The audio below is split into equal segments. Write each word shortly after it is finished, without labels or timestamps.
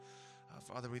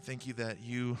Father, we thank you that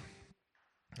you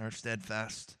are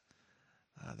steadfast,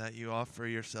 that you offer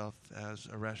yourself as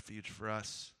a refuge for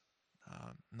us,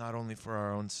 not only for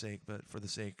our own sake, but for the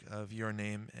sake of your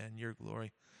name and your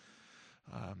glory.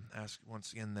 Ask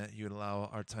once again that you would allow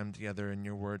our time together in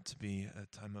your word to be a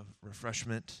time of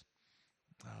refreshment,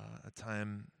 a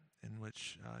time in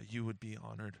which you would be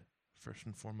honored first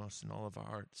and foremost in all of our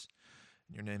hearts.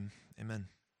 In your name, amen.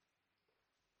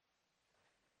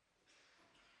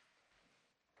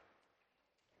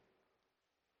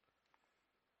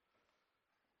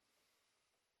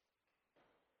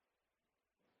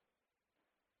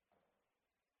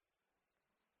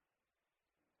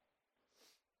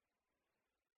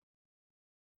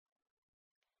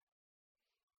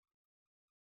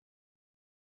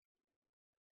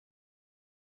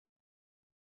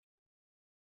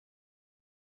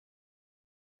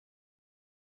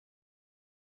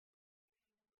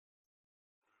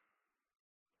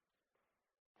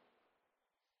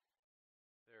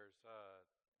 There's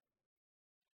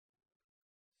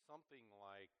something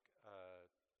like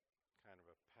kind of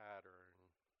a pattern.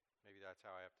 Maybe that's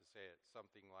how I have to say it.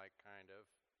 Something like kind of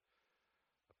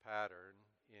a pattern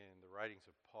in the writings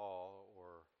of Paul,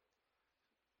 or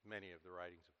many of the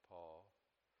writings of Paul.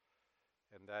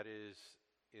 And that is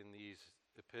in these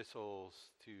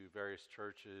epistles to various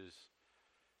churches,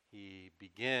 he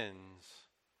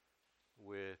begins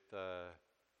with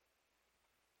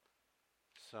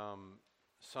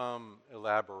some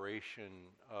elaboration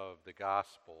of the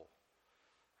gospel,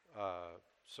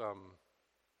 some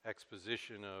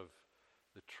exposition of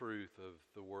the truth of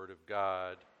the Word of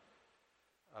God.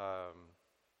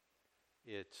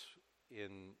 It's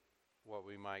in what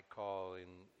we might call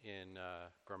in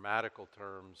grammatical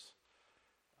terms,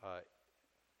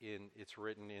 it's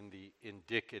written in the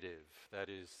indicative, that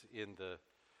is, in the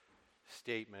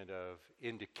statement of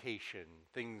indication,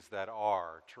 things that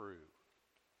are true.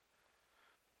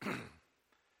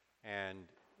 And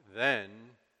then,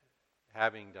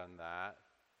 having done that,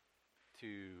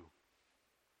 to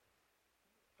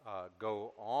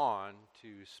go on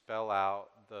to spell out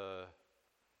the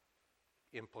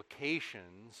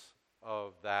implications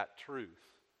of that truth.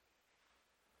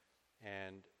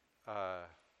 And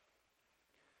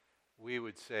we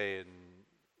would say, in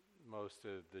most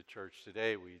of the church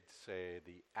today, we'd say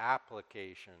the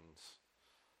applications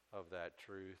of that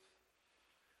truth.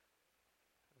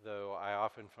 Though I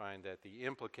often find that the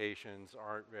implications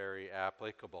aren't very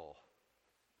applicable.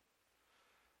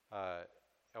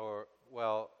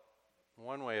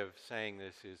 One way of saying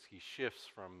this is he shifts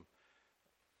from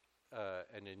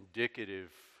an indicative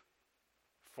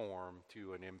form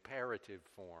to an imperative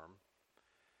form.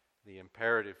 The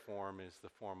imperative form is the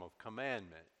form of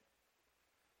commandment,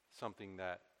 something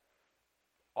that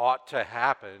ought to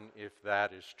happen if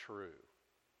that is true.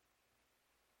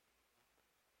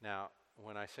 Now,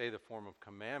 when I say the form of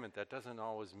commandment, that doesn't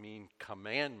always mean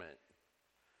commandment,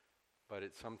 but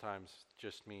it sometimes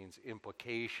just means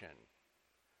implication.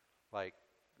 Like,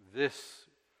 this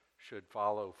should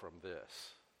follow from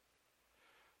this.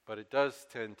 But it does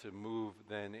tend to move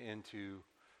then into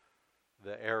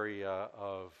the area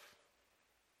of,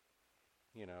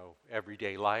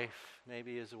 everyday life,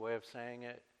 maybe is a way of saying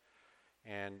it.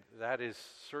 And that is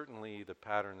certainly the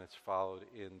pattern that's followed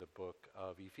in the book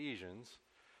of Ephesians.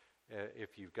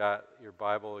 If you've got your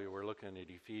Bible, we're looking at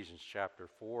Ephesians chapter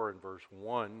 4 and verse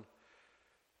 1,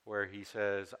 where he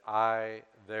says, I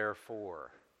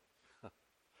therefore.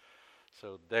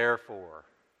 So therefore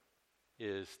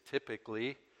is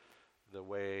typically the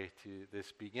way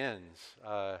this begins.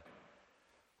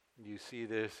 You see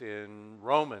this in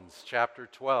Romans chapter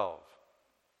 12.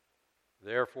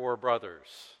 Therefore,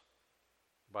 brothers,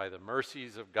 by the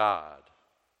mercies of God,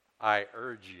 I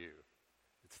urge you.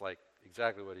 It's like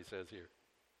exactly what he says here.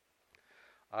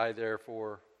 I,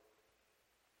 therefore,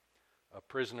 a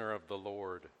prisoner of the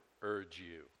Lord, urge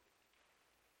you.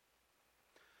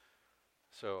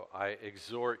 So I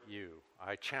exhort you,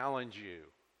 I challenge you.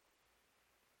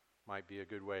 Might be a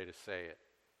good way to say it.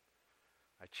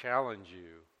 I challenge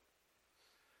you.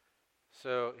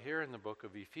 So here in the book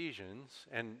of Ephesians,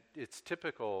 and it's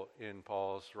typical in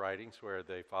Paul's writings where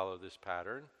they follow this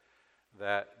pattern,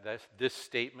 that this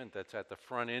statement that's at the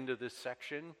front end of this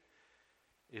section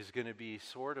is going to be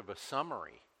sort of a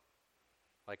summary,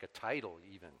 like a title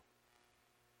even,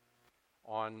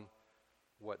 on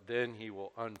what then he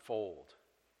will unfold.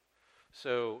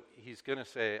 So he's going to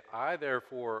say, I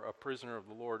therefore, a prisoner of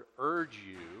the Lord, urge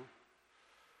you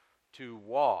to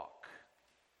walk.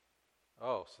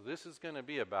 Oh, so this is going to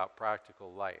be about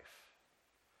practical life.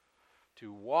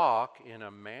 To walk in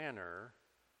a manner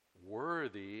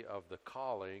worthy of the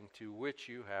calling to which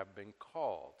you have been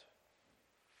called.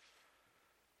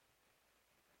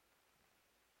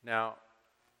 Now,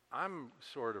 I'm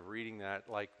sort of reading that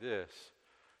like this: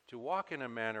 to walk in a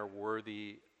manner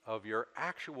worthy of your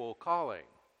actual calling,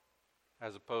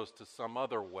 as opposed to some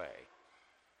other way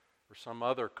or some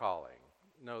other calling.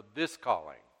 No, this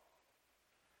calling.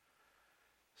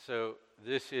 So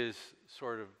this is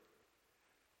sort of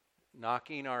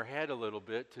knocking our head a little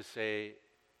bit to say,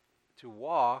 to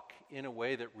walk in a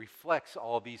way that reflects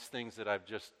all these things that I've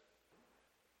just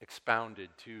expounded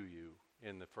to you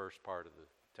in the first part of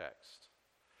the text.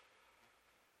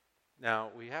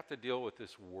 Now, we have to deal with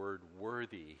this word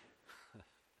worthy,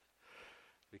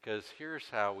 because here's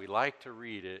how we like to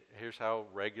read it. Here's how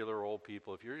regular old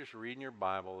people, if you're just reading your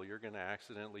Bible, you're going to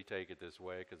accidentally take it this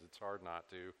way because it's hard not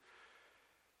to.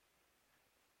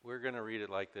 We're going to read it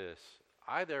like this: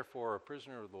 I, therefore, a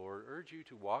prisoner of the Lord, urge you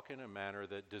to walk in a manner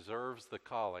that deserves the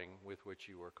calling with which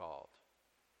you were called.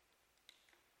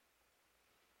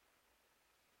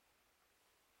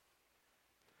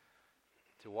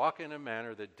 To walk in a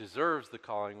manner that deserves the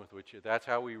calling with which you, that's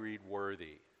how we read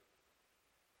worthy.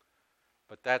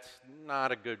 But that's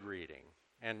not a good reading.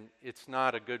 And it's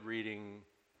not a good reading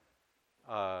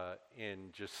in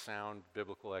just sound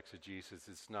biblical exegesis.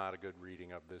 It's not a good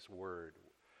reading of this word.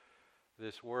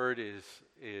 This word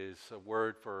is a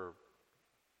word for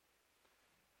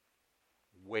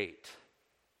weight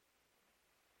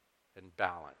and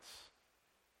balance.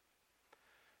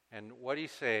 And what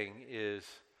he's saying is,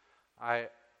 I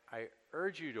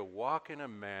urge you to walk in a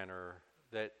manner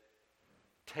that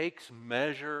takes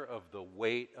measure of the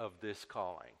weight of this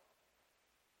calling,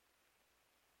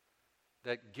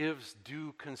 that gives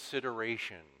due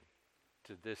consideration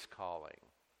to this calling,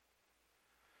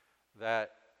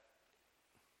 that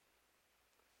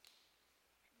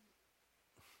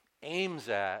aims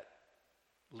at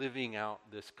living out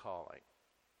this calling.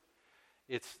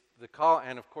 It's the call,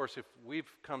 and of course, if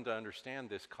we've come to understand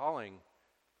this calling,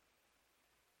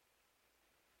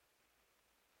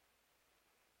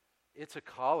 it's a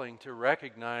calling to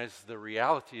recognize the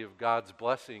reality of God's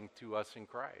blessing to us in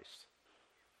Christ.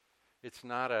 It's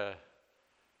not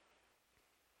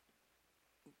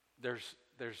there's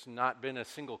not been a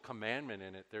single commandment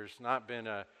in it. There's not been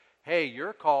a, hey,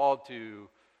 you're called to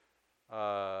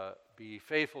be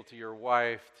faithful to your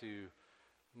wife, to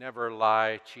never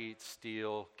lie, cheat,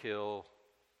 steal, kill.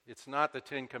 It's not the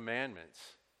 10 Commandments.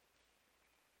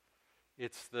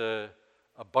 It's the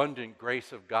abundant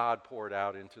grace of God poured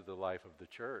out into the life of the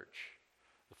church,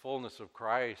 the fullness of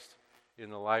Christ in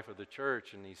the life of the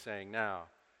church. And he's saying, now,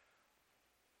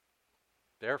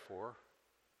 therefore,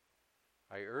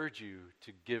 I urge you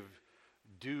to give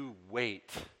due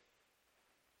weight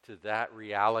to that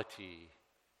reality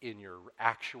in your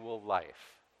actual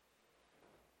life.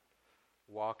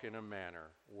 Walk in a manner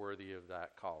worthy of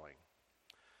that calling.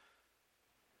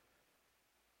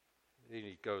 Then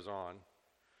he goes on,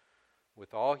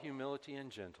 with all humility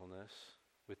and gentleness,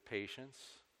 with patience,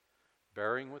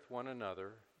 bearing with one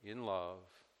another in love,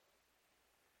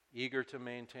 eager to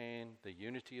maintain the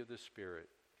unity of the Spirit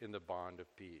in the bond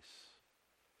of peace.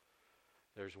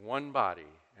 There's one body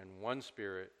and one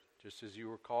Spirit, just as you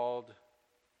were called,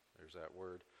 there's that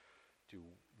word, to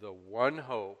the one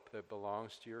hope that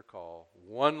belongs to your call,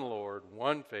 one Lord,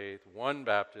 one faith, one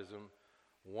baptism,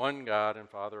 one God and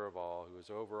Father of all, who is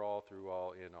over all, through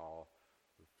all, in all,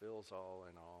 who fills all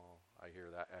in all. I hear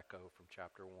that echo from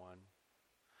chapter 1.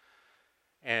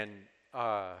 And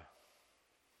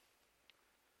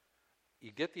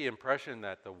you get the impression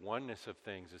that the oneness of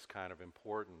things is kind of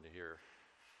important here.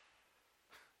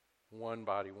 One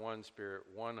body, one Spirit,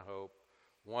 one hope,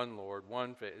 one Lord,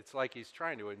 one faith. It's like he's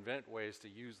trying to invent ways to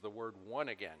use the word one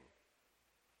again.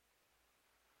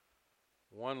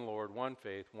 One Lord, one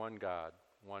faith, one God,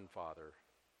 one Father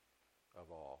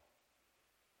of all.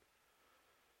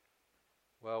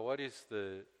 Well, what is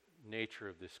the nature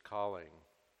of this calling?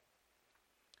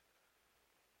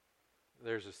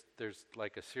 There's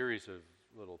like a series of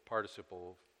little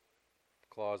participle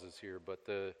clauses here, but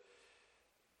the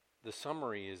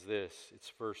summary is this.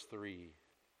 It's verse 3.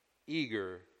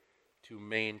 Eager to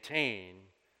maintain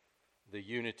the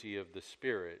unity of the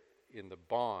Spirit in the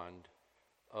bond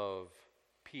of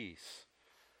peace.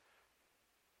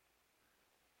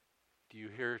 Do you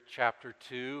hear chapter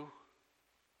 2?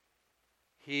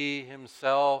 He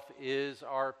himself is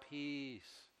our peace.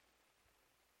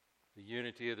 The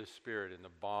unity of the Spirit in the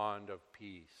bond of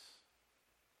peace.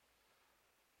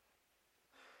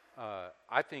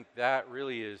 I think that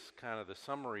really is kind of the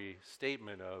summary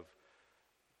statement of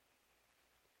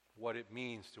what it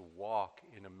means to walk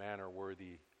in a manner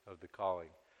worthy of the calling.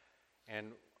 And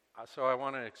so I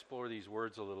want to explore these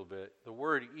words a little bit. The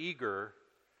word eager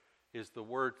is the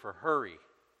word for hurry.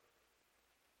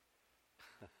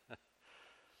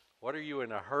 What are you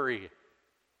in a hurry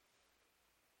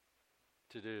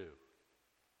to do?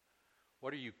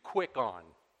 What are you quick on?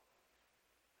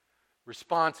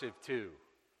 Responsive to?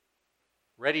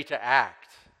 Ready to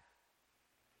act?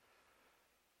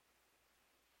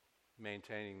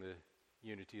 Maintaining the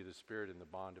unity of the Spirit in the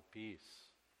bond of peace.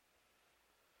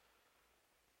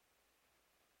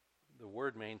 The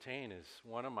word maintain is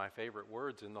one of my favorite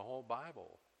words in the whole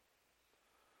Bible.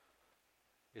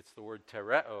 It's the word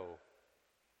tereo.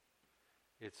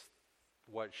 It's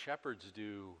what shepherds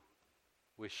do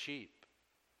with sheep.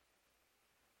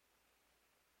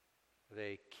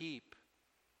 They keep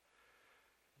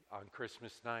on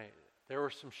Christmas night. There were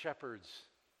some shepherds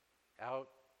out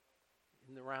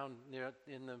in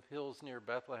the hills near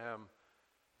Bethlehem,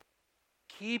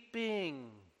 keeping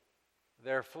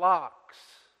their flocks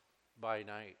by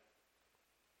night.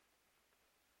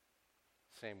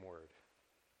 Same word.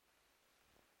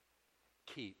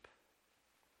 Keep.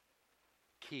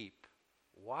 Keep.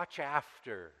 Watch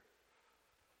after.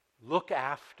 Look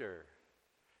after.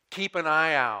 Keep an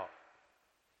eye out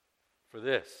for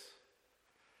this.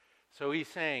 So he's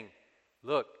saying,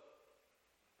 look,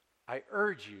 I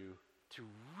urge you to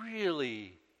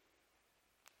really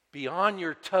be on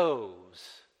your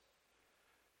toes,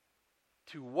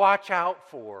 to watch out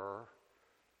for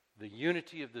the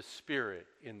unity of the Spirit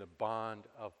in the bond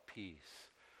of peace.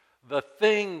 The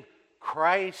thing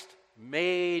Christ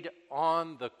made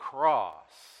on the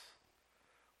cross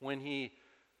when he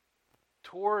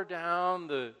tore down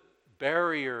the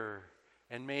barrier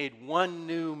and made one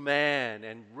new man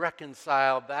and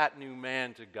reconciled that new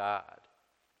man to God.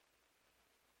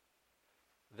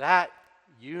 That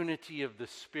unity of the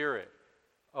Spirit.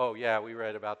 Oh yeah, we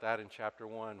read about that in chapter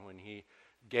 1 when he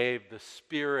gave the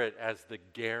Spirit as the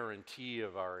guarantee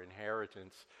of our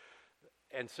inheritance.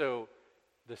 And so,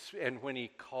 and when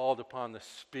he called upon the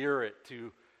Spirit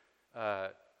to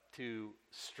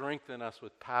strengthen us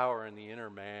with power in the inner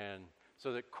man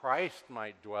so that Christ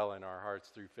might dwell in our hearts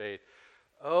through faith.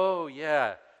 Oh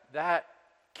yeah, that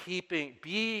keeping,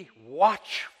 be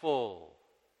watchful.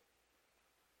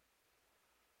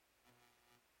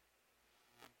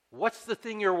 What's the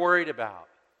thing you're worried about?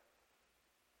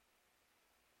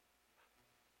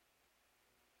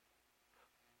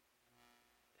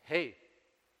 Hey,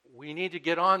 we need to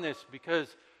get on this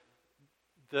because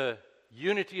the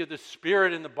unity of the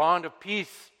Spirit and the bond of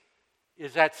peace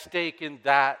is at stake in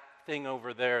that thing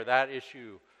over there, that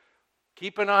issue.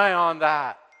 Keep an eye on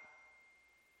that.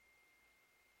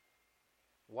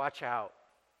 Watch out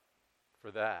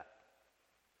for that.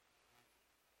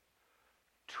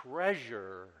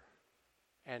 Treasure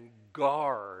and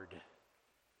guard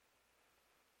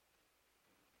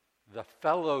the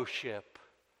fellowship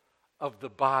of the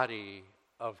body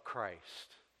of Christ.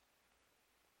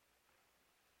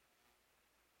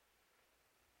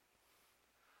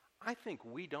 I think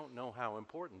we don't know how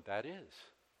important that is.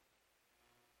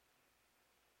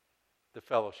 The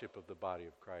fellowship of the body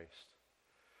of Christ.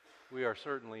 We are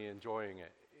certainly enjoying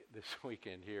it this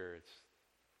weekend here. It's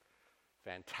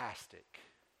fantastic.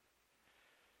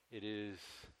 It is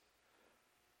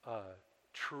a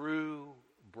true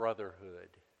brotherhood.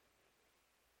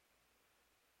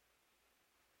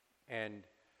 And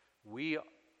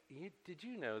did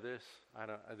you know this?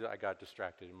 I got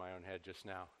distracted in my own head just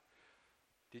now.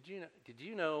 Did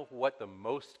you know what the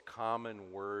most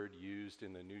common word used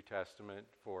in the New Testament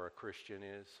for a Christian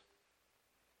is?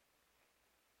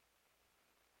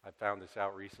 I found this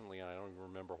out recently and I don't even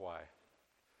remember why.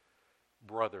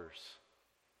 Brothers.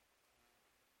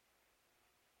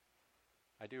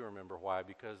 I do remember why,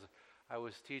 because I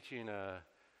was teaching a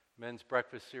men's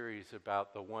breakfast series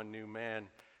about the one new man,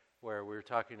 where we were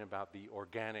talking about the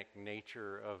organic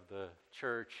nature of the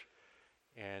church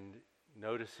and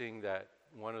noticing that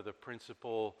one of the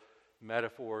principal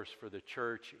metaphors for the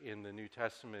church in the New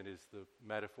Testament is the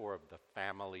metaphor of the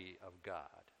family of God.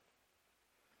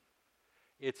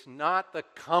 It's not the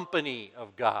company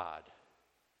of God.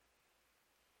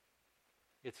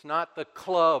 It's not the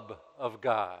club of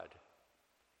God.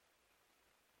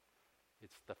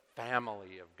 It's the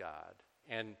family of God.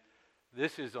 And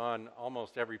this is on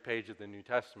almost every page of the New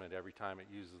Testament, every time it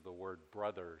uses the word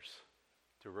brothers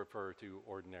to refer to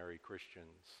ordinary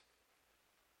Christians.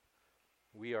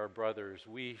 We are brothers.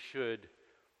 We should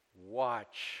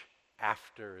watch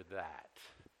after that.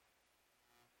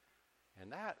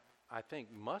 And that, I think,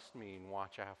 must mean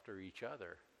watch after each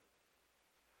other.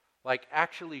 Like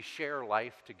actually share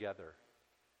life together.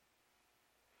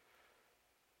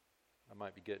 I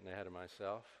might be getting ahead of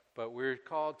myself. But we're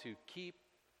called to keep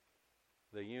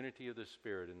the unity of the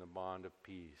Spirit in the bond of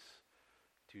peace,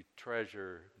 to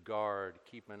treasure, guard,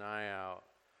 keep an eye out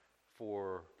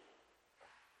for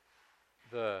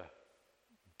the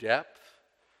depth,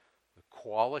 the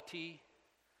quality,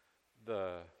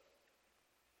 the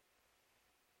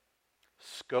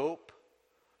scope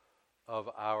of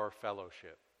our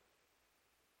fellowship,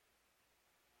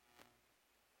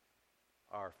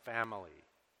 our family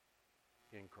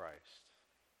in Christ.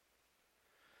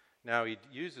 Now, he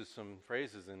uses some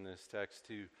phrases in this text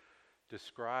to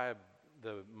describe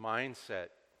the mindset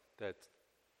that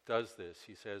does this.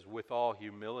 He says, with all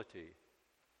humility.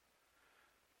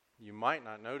 You might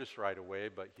not notice right away,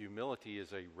 but humility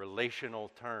is a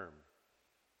relational term.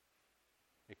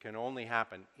 It can only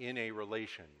happen in a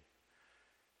relation.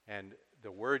 And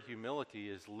the word humility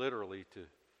is literally to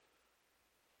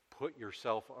put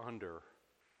yourself under.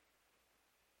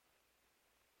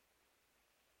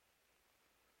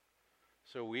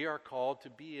 So we are called to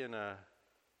be in a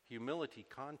humility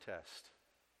contest.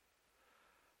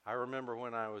 I remember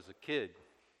when I was a kid,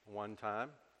 one time,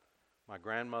 my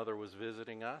grandmother was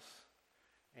visiting us,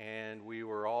 and we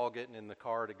were all getting in the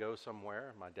car to go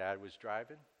somewhere. My dad was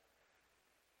driving,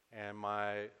 and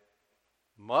my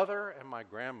mother and my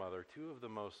grandmother, two of the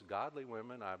most godly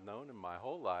women I've known in my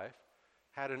whole life,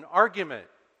 had an argument.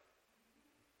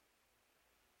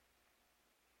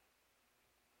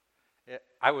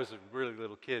 I was a really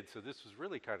little kid, so this was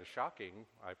really kind of shocking.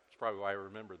 That's probably why I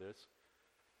remember this.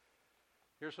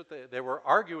 Here's what they were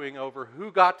arguing over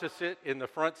who got to sit in the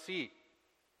front seat.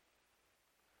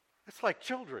 It's like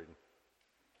children.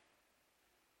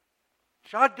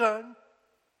 Shotgun.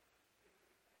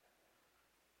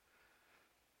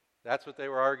 That's what they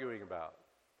were arguing about.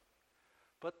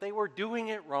 But they were doing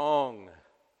it wrong.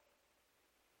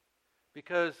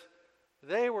 Because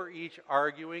they were each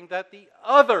arguing that the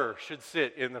other should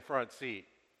sit in the front seat.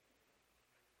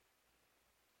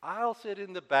 I'll sit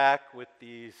in the back with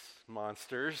these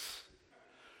monsters.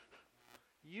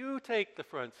 You take the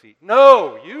front seat.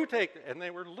 No, you take and they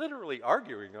were literally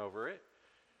arguing over it.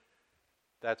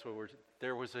 That's what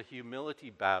there was a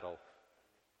humility battle.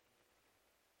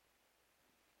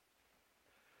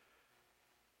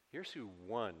 Here's who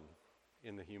won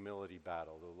in the humility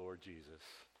battle, the Lord Jesus,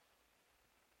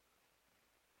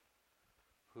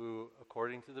 who,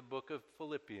 according to the book of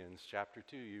Philippians, chapter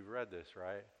 2, you've read this,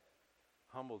 right?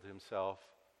 Humbled himself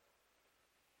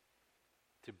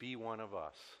to be one of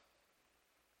us.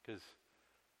 Because,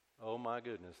 oh my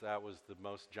goodness, that was the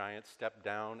most giant step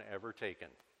down ever taken.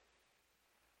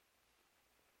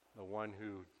 The one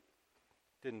who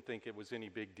didn't think it was any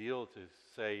big deal to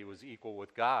say he was equal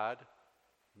with God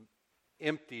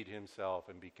emptied himself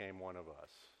and became one of us.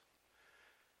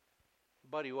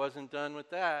 But he wasn't done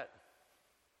with that.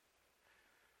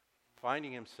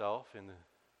 Finding himself in the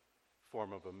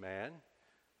form of a man,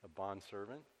 a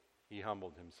bondservant, he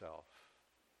humbled himself.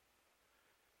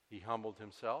 He humbled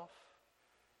himself.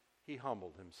 He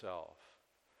humbled himself.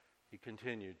 He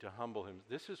continued to humble him.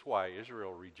 This is why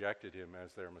Israel rejected him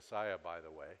as their Messiah, by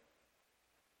the way.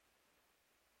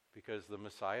 Because the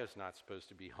Messiah is not supposed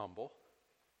to be humble.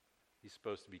 He's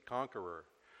supposed to be conqueror.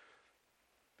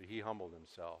 But he humbled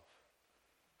himself.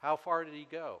 How far did he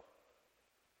go?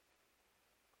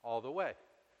 All the way.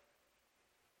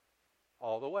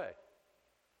 All the way.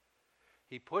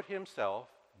 He put himself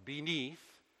beneath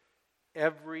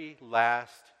every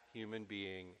last human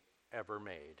being ever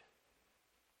made.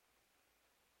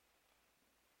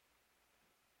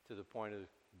 To the point of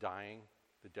dying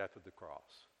the death of the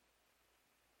cross.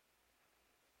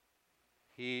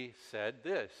 He said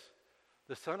this,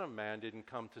 the Son of Man didn't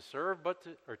come to serve,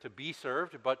 or to be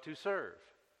served, but to serve.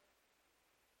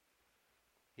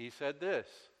 He said this,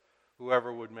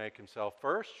 whoever would make himself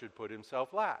first should put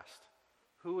himself last.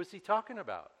 Who was he talking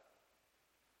about?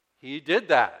 He did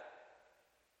that.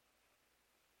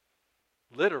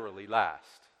 Literally last.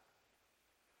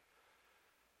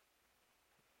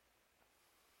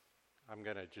 I'm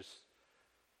going to just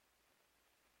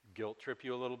guilt trip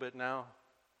you a little bit now.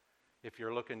 If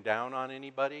you're looking down on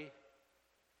anybody,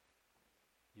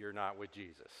 you're not with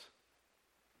Jesus.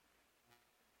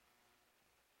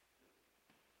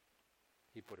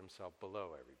 He put himself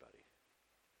below everybody.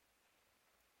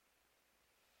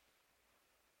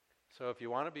 So if you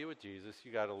want to be with Jesus,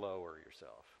 you got to lower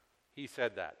yourself. He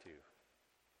said that too.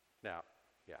 Now,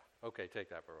 yeah, okay, take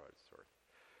that for what it's worth.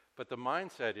 But the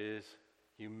mindset is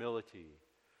humility,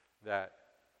 that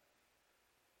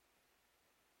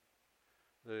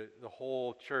the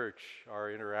whole church,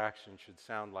 our interaction should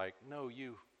sound like, no,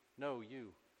 you, no, you,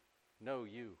 no,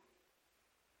 you.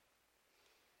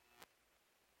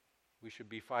 We should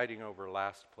be fighting over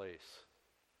last place.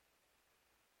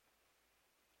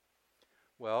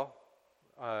 Well,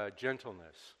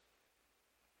 gentleness.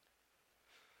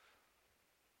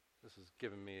 This is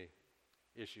giving me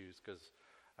issues because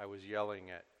I was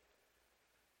yelling at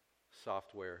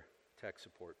software tech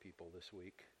support people this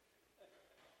week.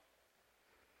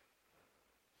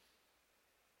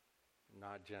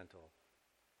 Not gentle.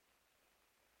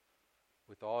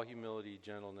 With all humility,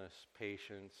 gentleness,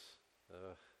 patience.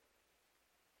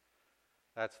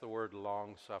 That's the word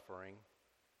long-suffering.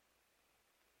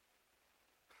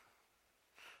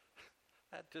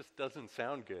 That just doesn't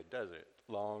sound good, does it?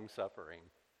 Long-suffering.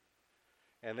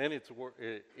 And then it's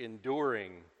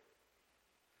enduring.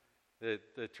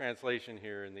 The translation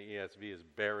here in the ESV is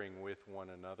bearing with one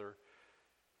another.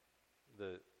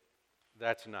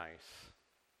 That's nice.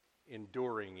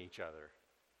 Enduring each other.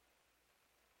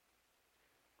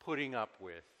 Putting up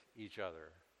with each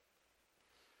other.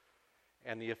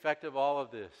 And the effect of all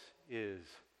of this is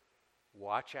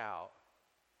watch out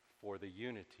for the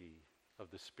unity of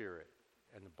the Spirit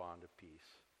and the bond of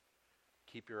peace.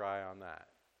 Keep your eye on that.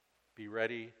 Be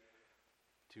ready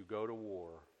to go to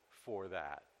war for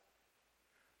that.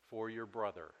 For your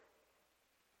brother.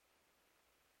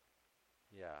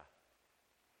 Yeah.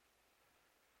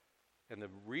 And the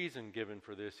reason given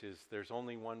for this is there's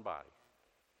only one body.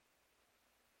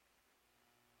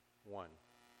 One.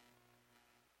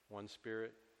 One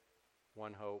Spirit,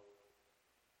 one hope.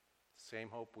 Same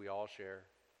hope we all share.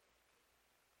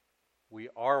 We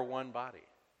are one body.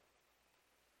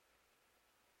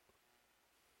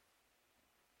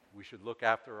 We should look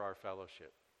after our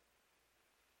fellowship.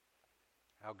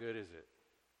 How good is it?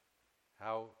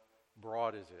 How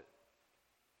broad is it?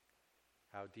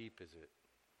 How deep is it?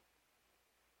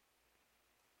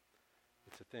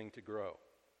 It's a thing to grow.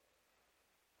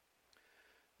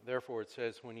 Therefore, it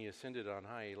says, when he ascended on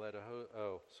high, he led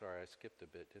I skipped a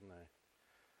bit, didn't I?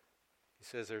 He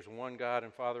says, there's one God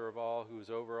and Father of all, who is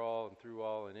over all and through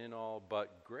all and in all,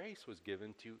 but grace was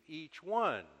given to each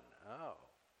one. Oh,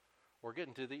 we're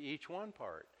getting to the each one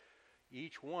part.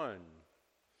 Each one,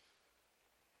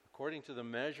 according to the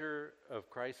measure of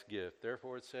Christ's gift.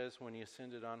 Therefore, it says, when he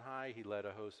ascended on high, he led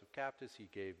a host of captives, he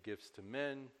gave gifts to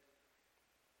men.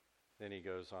 Then he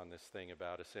goes on this thing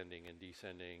about ascending and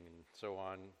descending and so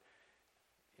on.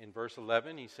 In verse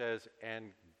 11, he says,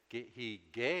 and he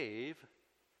gave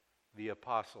the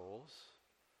apostles,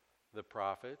 the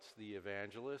prophets, the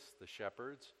evangelists, the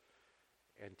shepherds,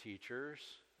 and teachers.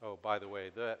 Oh, by the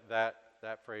way,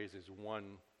 that phrase is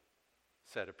one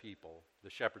set of people,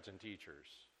 the shepherds and teachers.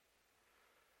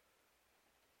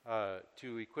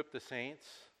 To equip the saints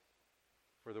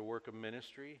for the work of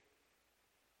ministry.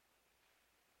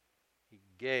 He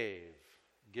gave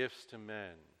gifts to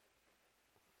men.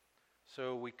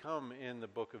 So we come in the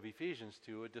book of Ephesians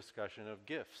to a discussion of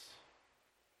gifts.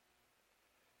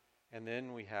 And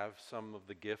then we have some of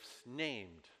the gifts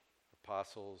named: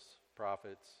 apostles,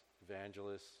 prophets,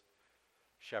 evangelists,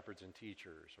 shepherds and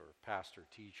teachers, or pastor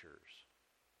teachers.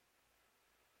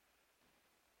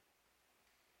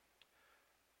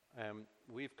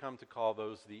 We've come to call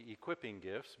those the equipping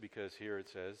gifts because here it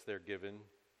says they're given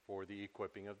for the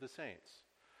equipping of the saints.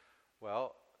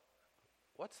 Well,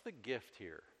 what's the gift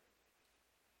here?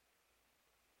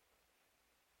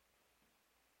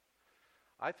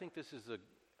 I think this is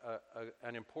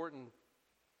an important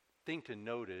thing to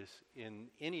notice in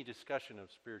any discussion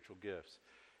of spiritual gifts.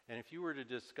 And if you were to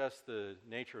discuss the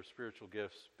nature of spiritual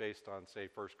gifts based on, say,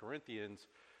 1 Corinthians,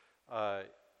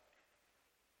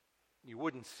 you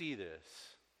wouldn't see this.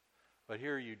 But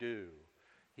here you do.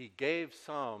 He gave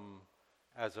some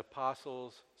as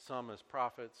apostles, some as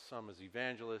prophets, some as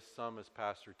evangelists, some as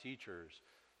pastor teachers.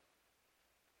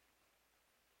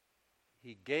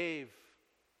 He gave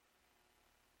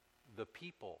the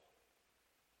people.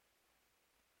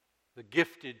 The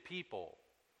gifted people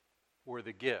were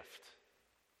the gift.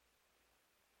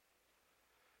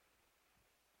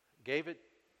 Gave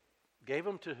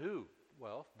them to who?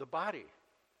 Well, the body.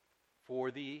 For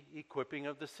the equipping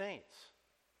of the saints.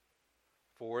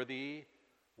 For the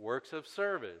works of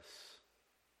service.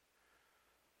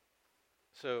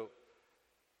 So,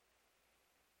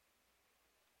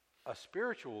 a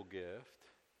spiritual gift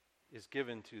is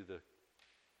given to the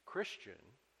Christian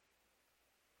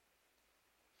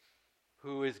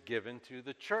who is given to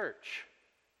the church.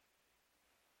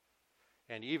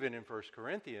 And even in 1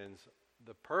 Corinthians,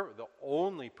 the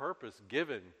only purpose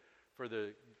given for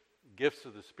the gifts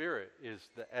of the Spirit is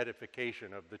the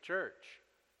edification of the church,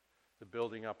 the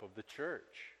building up of the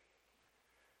church,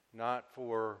 not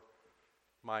for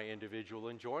my individual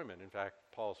enjoyment. In fact,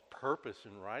 Paul's purpose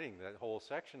in writing that whole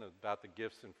section about the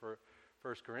gifts in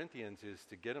 1 Corinthians is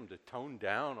to get them to tone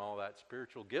down all that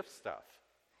spiritual gift stuff.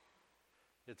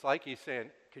 It's like he's saying,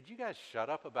 could you guys shut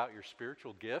up about your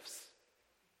spiritual gifts?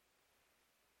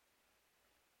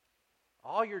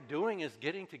 All you're doing is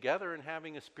getting together and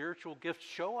having a spiritual gift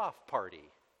show-off party.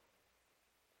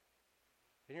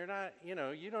 And you're not,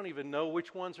 you don't even know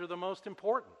which ones are the most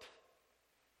important.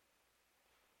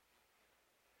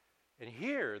 And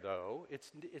here, though,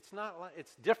 it's not like,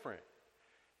 it's different.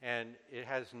 And it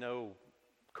has no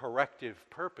corrective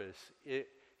purpose.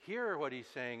 Here what he's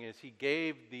saying is he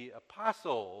gave the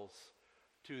apostles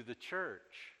to the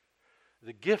church.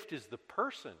 The gift is the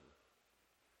person.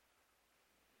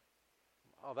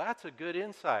 Oh, that's a good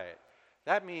insight.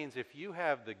 That means if you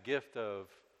have the gift of,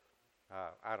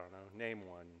 I don't know, name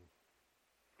one,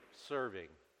 serving.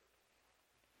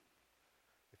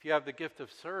 If you have the gift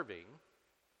of serving,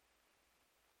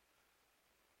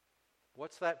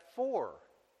 what's that for?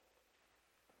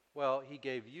 Well, he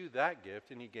gave you that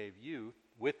gift, and he gave you,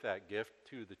 with that gift,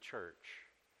 to the church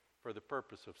for the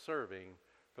purpose of serving,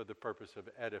 for the purpose of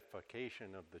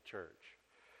edification of the church.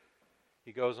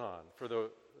 He goes on, for the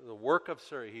work of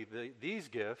serving, these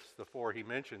gifts, the four he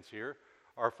mentions here,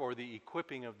 are for the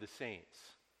equipping of the saints.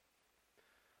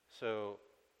 So,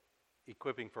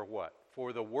 equipping for what?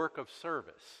 For the work of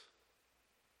service.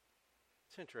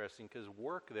 It's interesting because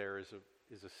work there is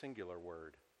a singular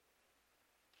word.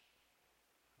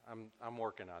 I'm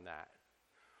working on that.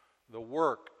 The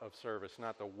work of service,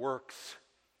 not the works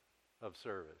of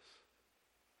service.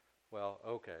 Well,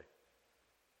 okay.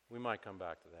 We might come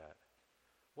back to that.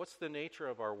 What's the nature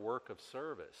of our work of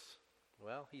service?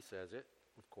 Well, he says it,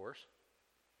 of course.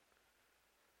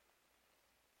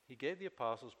 He gave the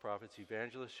apostles, prophets,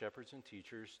 evangelists, shepherds, and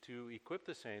teachers to equip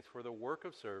the saints for the work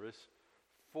of service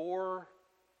for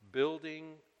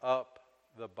building up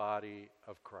the body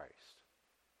of Christ.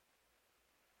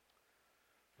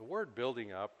 The word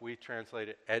building up, we translate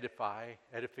it edify,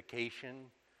 edification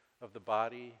of the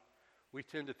body. We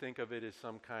tend to think of it as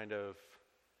some kind of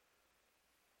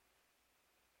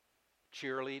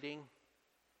cheerleading,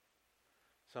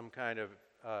 some kind of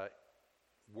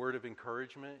word of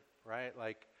encouragement, right?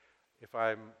 Like if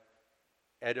I'm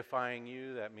edifying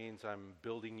you, that means I'm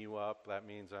building you up. That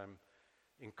means I'm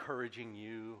encouraging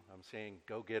you. I'm saying,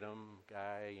 go get 'em,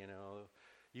 guy,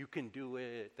 You can do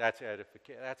it. That's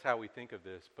edification. That's how we think of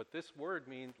this. But this word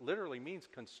literally means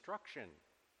construction.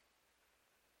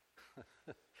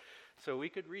 So we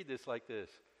could read this like this.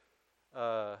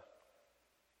 Sorry,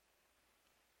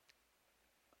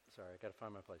 I got to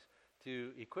find my place.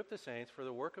 To equip the saints for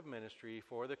the work of ministry,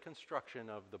 for the construction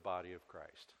of the body of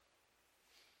Christ.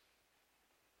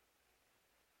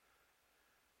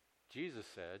 Jesus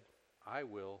said, I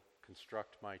will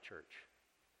construct my church.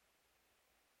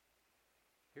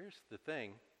 Here's the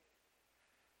thing.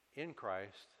 In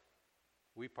Christ,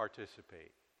 we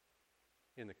participate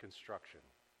in the construction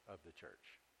of the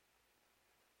church.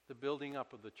 The building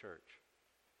up of the church.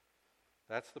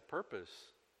 That's the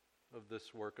purpose of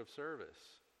this work of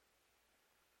service.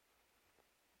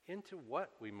 Into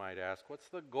what, we might ask? What's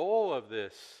the goal of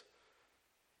this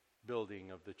building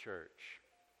of the church?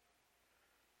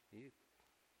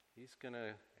 He's going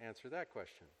to answer that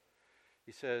question.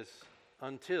 He says,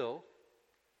 until...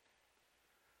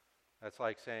 That's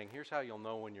like saying, here's how you'll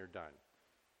know when you're done.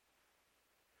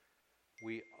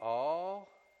 We all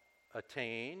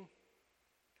attain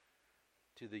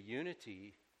to the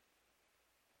unity.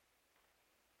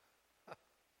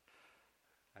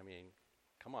 I mean,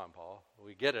 come on, Paul.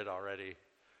 We get it already.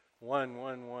 One,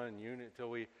 unit,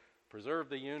 till we preserve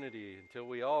the unity, until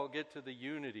we all get to the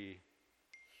unity.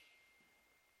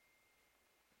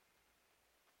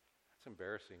 It's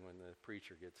embarrassing when the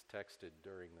preacher gets texted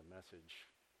during the message.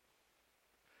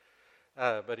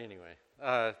 But anyway,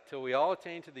 till we all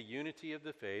attain to the unity of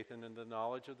the faith and in the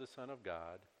knowledge of the Son of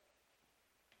God.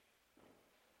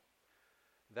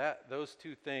 Those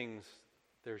two things,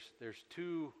 there's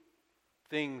two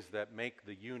things that make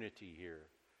the unity here.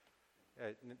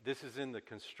 This is in the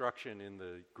construction in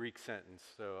the Greek sentence,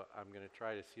 so I'm going to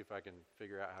try to see if I can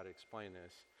figure out how to explain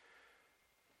this.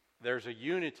 There's a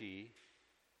unity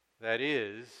that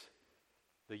is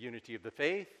the unity of the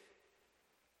faith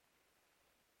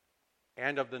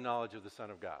and of the knowledge of the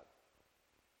Son of God.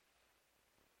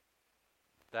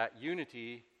 That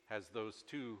unity has those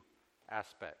two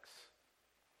aspects.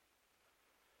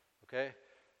 Okay?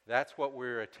 That's what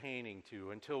we're attaining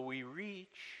to until we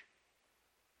reach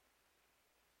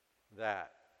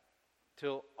that.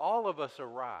 Till all of us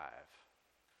arrive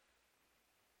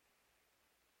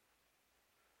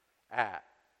at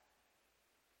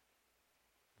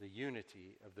the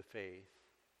unity of the faith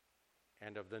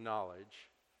and of the knowledge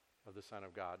of the Son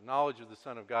of God. Knowledge of the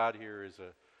Son of God here is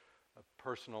a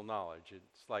personal knowledge.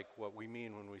 It's like what we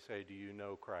mean when we say, do you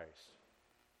know Christ?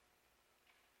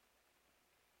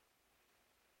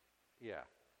 Yeah.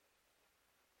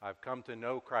 I've come to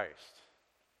know Christ.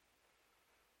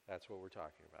 That's what we're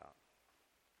talking about.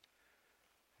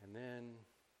 And then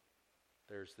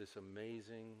there's this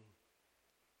amazing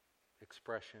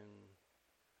expression,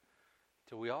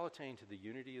 till we all attain to the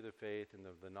unity of the faith and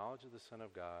of the knowledge of the Son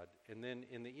of God. And then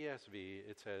in the ESV,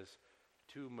 it says,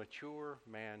 to mature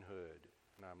manhood.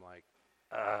 And I'm like,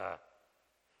 I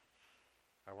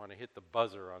want to hit the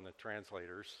buzzer on the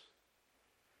translators.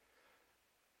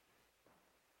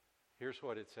 Here's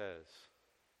what it says.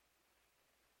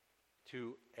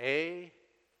 To a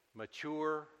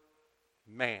mature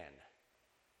man.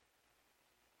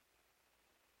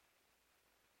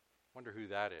 Wonder who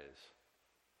that is.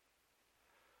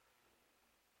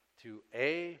 To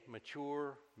a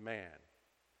mature man.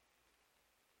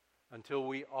 Until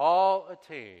we all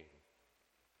attain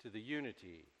to the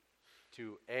unity,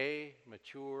 to a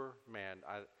mature man.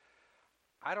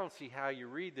 I don't see how you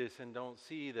read this and don't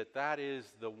see that that is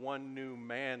the one new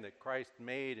man that Christ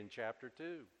made in chapter 2.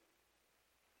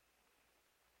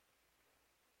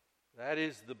 That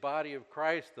is the body of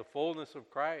Christ, the fullness of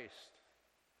Christ.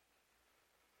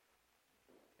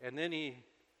 And then he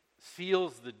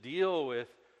seals the deal with,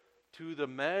 to the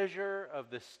measure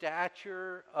of the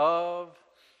stature of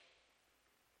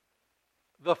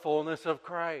the fullness of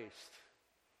Christ.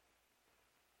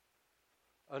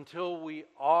 Until we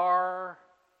are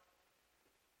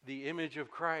the image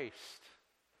of Christ.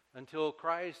 Until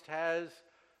Christ has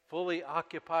fully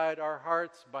occupied our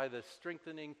hearts by the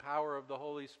strengthening power of the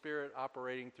Holy Spirit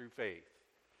operating through faith.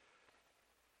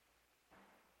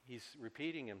 He's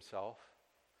repeating himself.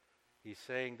 He's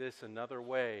saying this another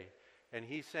way. And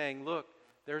he's saying, look,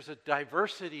 there's a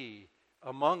diversity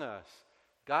among us.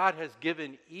 God has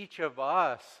given each of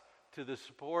us to the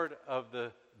support of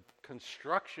the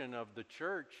construction of the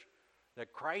church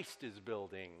that Christ is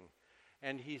building.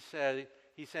 And he's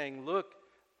saying, look,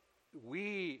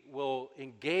 we will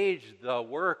engage the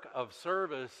work of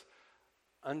service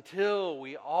until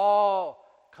we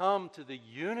all come to the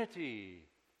unity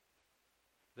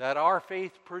that our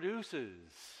faith produces.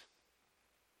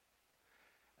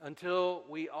 Until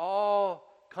we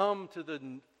all come to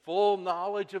the full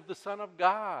knowledge of the Son of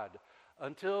God.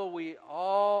 Until we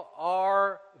all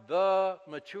are the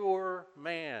mature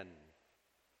man.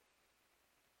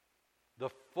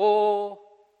 The full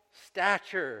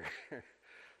stature.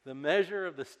 The measure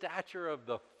of the stature of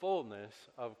the fullness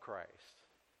of Christ.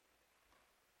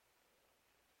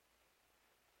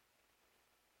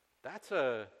 That's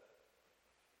the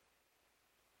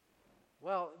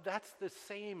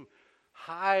same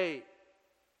high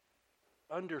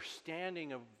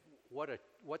understanding of what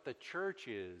the church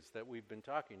is that we've been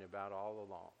talking about all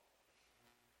along.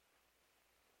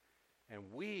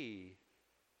 And we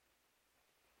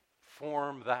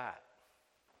form that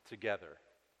together.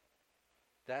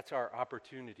 That's our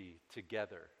opportunity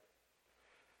together.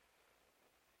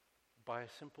 By a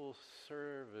simple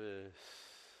service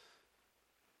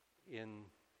in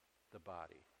the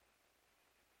body.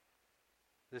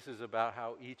 This is about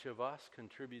how each of us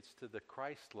contributes to the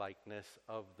Christ-likeness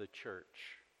of the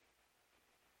church.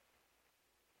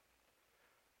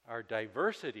 Our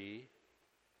diversity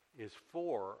is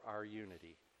for our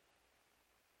unity.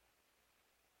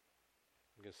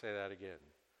 I'm going to say that again.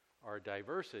 Our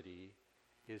diversity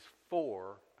is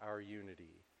for our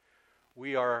unity.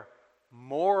 We are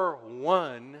more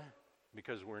one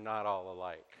because we're not all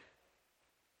alike.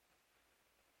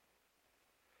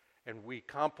 And we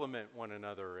complement one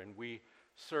another, and we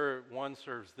serve. One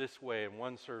serves this way, and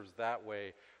one serves that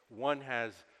way. One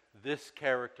has this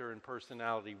character and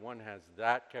personality. One has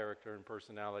that character and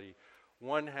personality.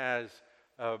 One has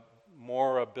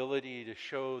more ability to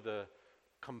show the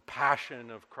compassion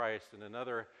of Christ, and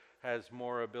another has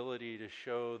more ability to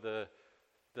show the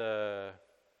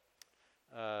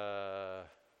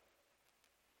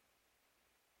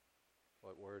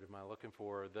what word am I looking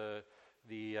for? The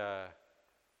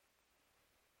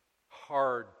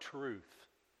hard truth.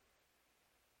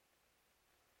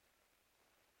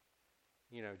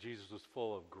 You know, Jesus was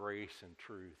full of grace and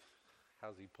truth.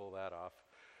 How's he pull that off?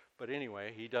 But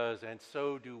anyway, he does, and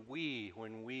so do we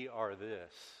when we are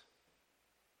this.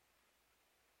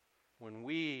 When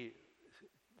we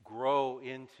grow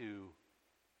into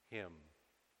him.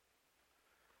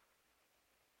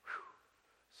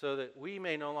 So that we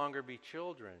may no longer be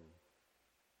children,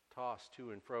 tossed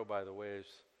to and fro by the waves,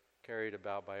 carried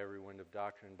about by every wind of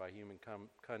doctrine, by human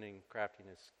cunning,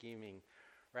 craftiness, scheming.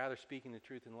 Rather, speaking the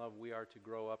truth in love, we are to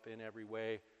grow up in every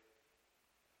way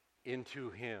into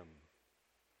Him,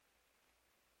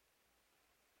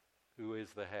 who is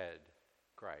the head,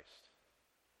 Christ.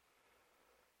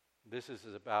 This is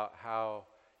about how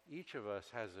each of us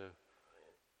has a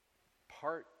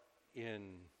part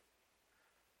in,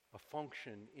 a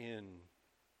function in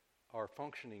our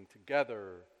functioning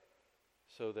together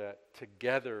so that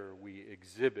together we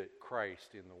exhibit Christ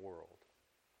in the world.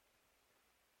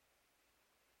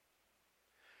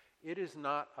 It is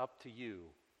not up to you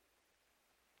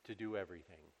to do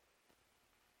everything.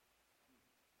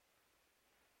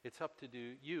 It's up to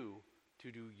you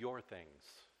to do your things.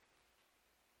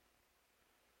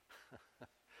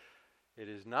 It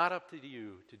is not up to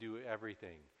you to do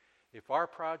everything. If our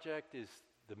project is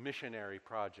the missionary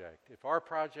project, if our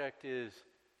project is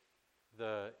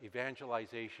the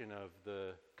evangelization of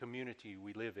the community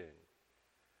we live in,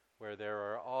 where there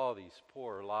are all these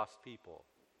poor, lost people,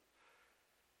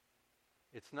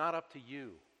 it's not up to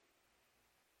you.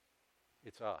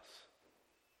 It's us.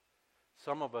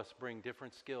 Some of us bring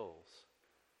different skills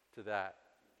to that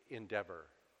endeavor,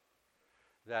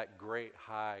 that great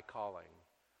high calling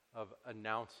of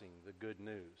announcing the good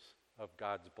news of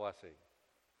God's blessing.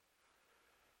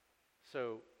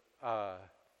 So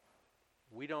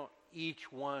we don't each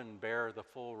one bear the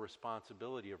full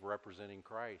responsibility of representing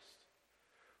Christ.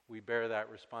 We bear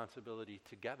that responsibility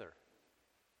together.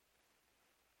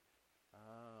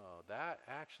 Oh, that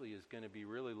actually is going to be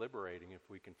really liberating if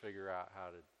we can figure out how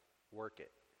to work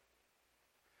it.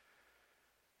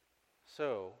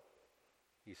 So,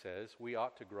 he says, we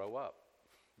ought to grow up.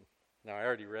 Now, I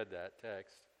already read that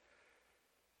text.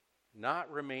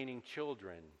 Not remaining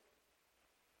children,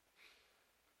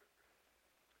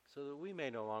 so that we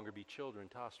may no longer be children,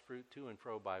 tossed to and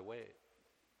fro by waves.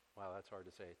 Wow, that's hard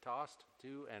to say. Tossed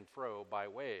to and fro by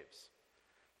waves,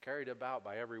 carried about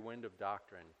by every wind of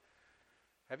doctrine.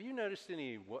 Have you noticed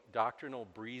any doctrinal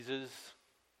breezes?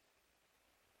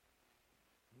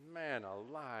 Man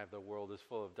alive, the world is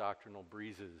full of doctrinal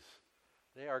breezes.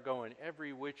 They are going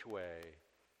every which way,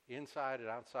 inside and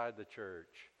outside the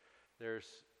church. There's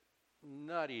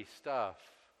nutty stuff.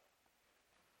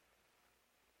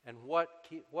 And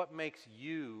what makes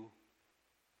you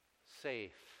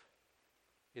safe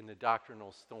in the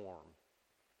doctrinal storm?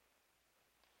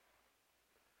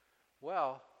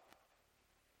 Well,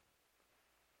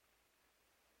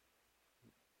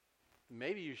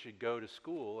 maybe you should go to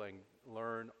school and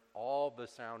learn all the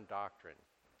sound doctrine.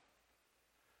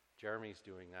 Jeremy's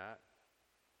doing that.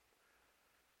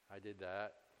 I did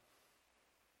that.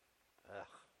 Ugh,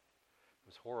 it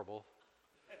was horrible.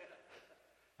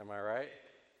 Am I right?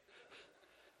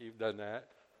 You've done that.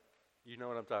 You know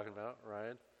what I'm talking about,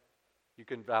 Ryan? You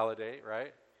can validate,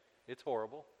 right? It's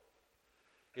horrible.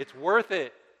 It's worth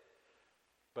it,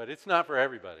 but it's not for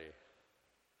everybody.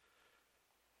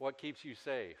 What keeps you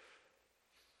safe?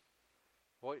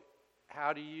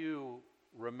 How do you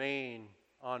remain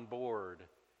on board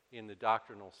in the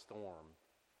doctrinal storm?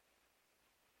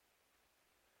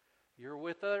 You're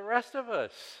with the rest of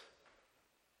us.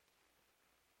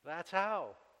 That's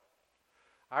how.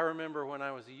 I remember when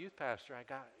I was a youth pastor, I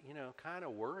got, kind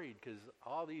of worried because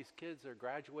all these kids are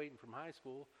graduating from high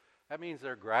school. That means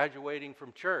they're graduating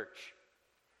from church.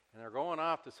 And they're going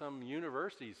off to some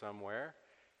university somewhere.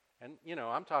 And,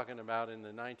 I'm talking about in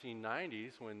the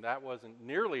 1990s when that wasn't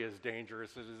nearly as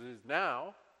dangerous as it is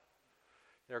now.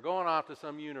 They're going off to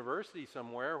some university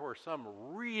somewhere where some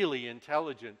really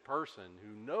intelligent person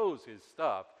who knows his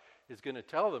stuff is going to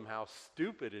tell them how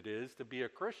stupid it is to be a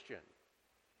Christian.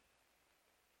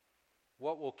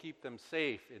 What will keep them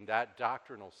safe in that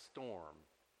doctrinal storm?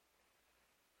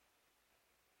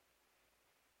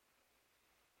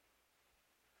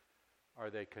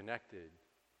 Are they connected?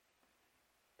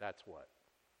 That's what.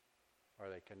 Are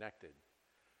they connected?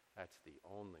 That's the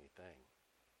only thing.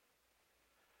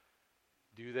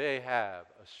 Do they have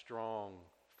a strong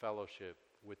fellowship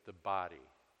with the body?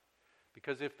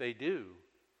 Because if they do,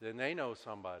 then they know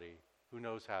somebody who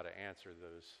knows how to answer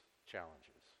those challenges.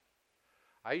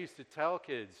 I used to tell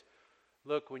kids,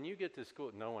 look, when you get to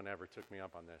school, no one ever took me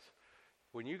up on this.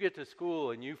 When you get to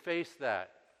school and you face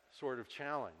that sort of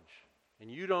challenge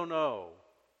and you don't know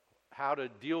how to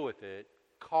deal with it,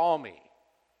 call me.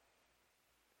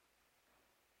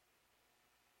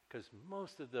 Because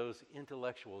most of those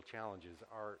intellectual challenges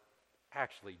are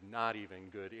actually not even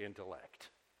good intellect.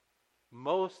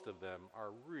 Most of them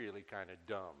are really kind of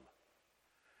dumb.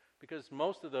 Because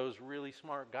most of those really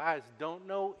smart guys don't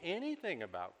know anything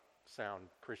about sound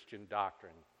Christian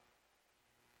doctrine.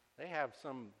 They have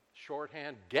some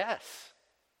shorthand guess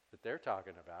that they're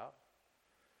talking about.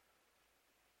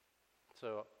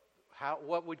 So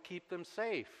what would keep them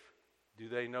safe? Do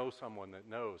they know someone that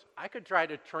knows? I could try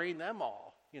to train them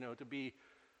all, to be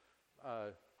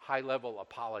high-level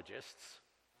apologists.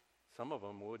 Some of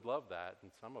them would love that,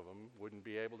 and some of them wouldn't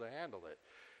be able to handle it.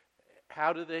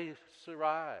 How do they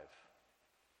survive?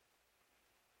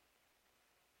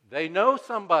 They know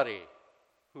somebody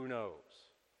who knows.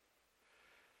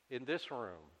 In this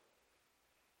room,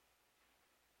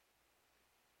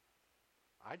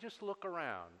 I just look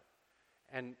around,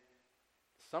 and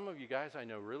some of you guys I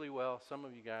know really well, some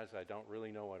of you guys I don't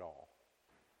really know at all.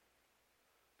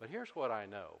 But here's what I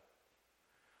know.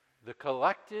 The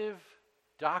collective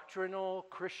doctrinal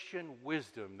Christian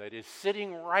wisdom that is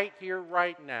sitting right here,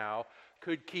 right now,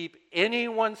 could keep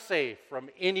anyone safe from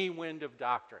any wind of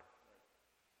doctrine.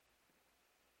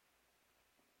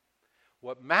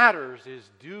 What matters is,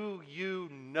 do you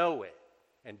know it?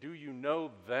 And do you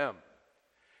know them?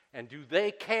 And do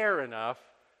they care enough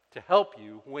to help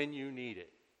you when you need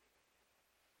it?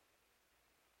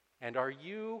 And are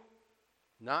you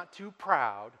not too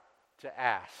proud to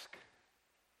ask?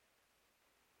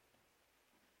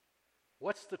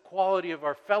 What's the quality of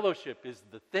our fellowship is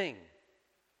the thing.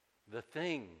 The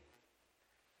thing.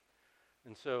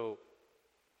 And so,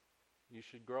 you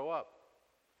should grow up.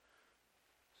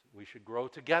 We should grow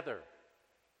together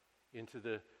into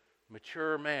the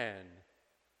mature man.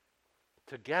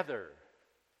 Together.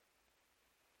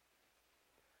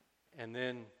 And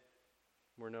then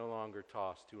we're no longer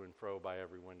tossed to and fro by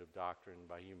every wind of doctrine,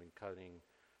 by human cunning,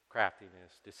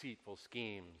 craftiness, deceitful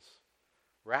schemes.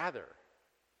 Rather,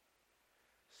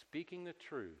 speaking the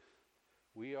truth,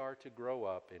 we are to grow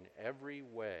up in every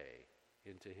way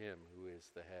into Him who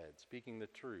is the head. Speaking the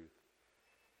truth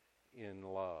in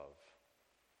love.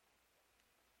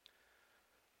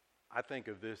 I think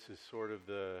of this as sort of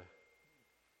the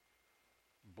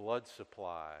blood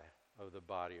supply of the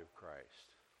body of Christ.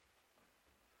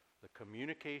 The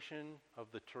communication of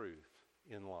the truth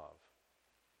in love.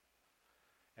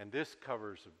 And this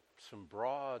covers some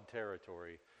broad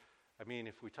territory. I mean,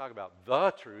 if we talk about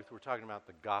the truth, we're talking about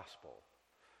the gospel.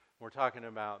 We're talking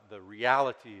about the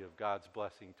reality of God's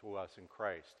blessing to us in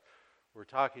Christ. We're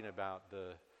talking about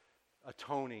the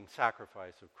atoning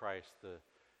sacrifice of Christ, the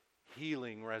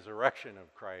healing resurrection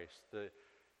of Christ, the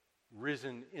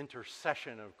risen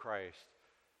intercession of Christ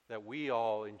that we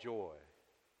all enjoy,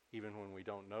 even when we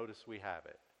don't notice we have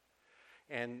it.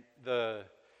 And the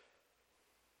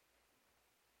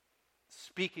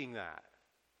speaking that,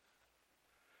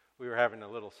 we were having a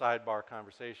little sidebar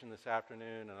conversation this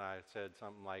afternoon, and I said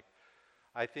something like,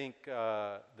 I think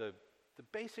the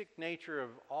basic nature of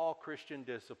all Christian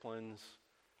disciplines,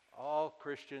 all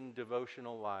Christian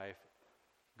devotional life,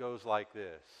 goes like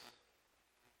this.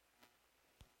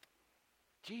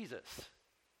 Jesus.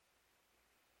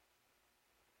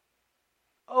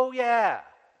 Oh, yeah.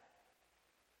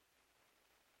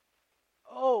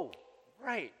 Oh,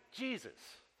 right, Jesus.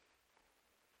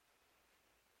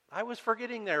 I was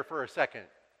forgetting there for a second.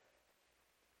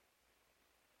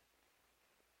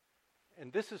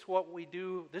 And this is what we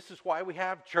do. This is why we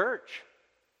have church.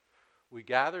 We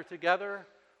gather together.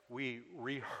 We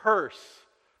rehearse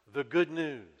the good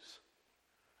news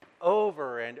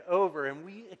over and over, and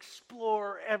we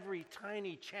explore every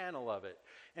tiny channel of it.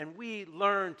 And we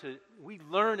learn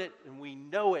it, and we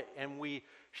know it, and we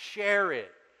share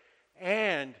it.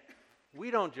 And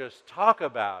we don't just talk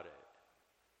about it.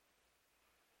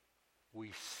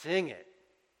 We sing it.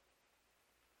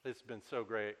 It's been so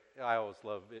great. I always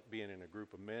love it being in a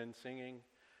group of men singing,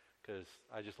 because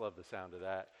I just love the sound of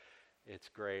that. It's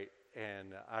great.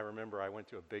 And I remember I went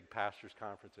to a big pastors'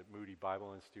 conference at Moody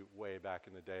Bible Institute way back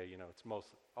in the day. You know, it's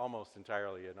almost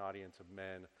entirely an audience of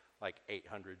men, like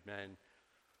 800 men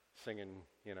singing,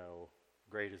 you know,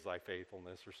 Great is Thy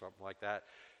Faithfulness or something like that.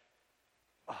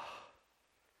 Oh.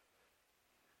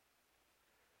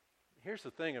 Here's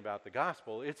the thing about the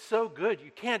gospel. It's so good,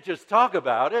 you can't just talk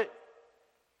about it.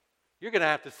 You're going to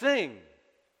have to sing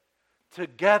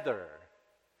together.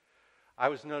 I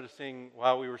was noticing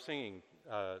while we were singing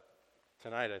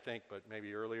tonight, I think, but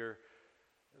maybe earlier,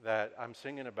 that I'm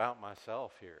singing about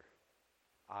myself here.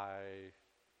 I'm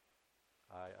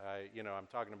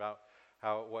talking about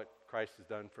what Christ has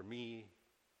done for me.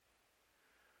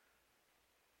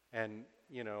 And,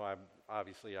 you know, I'm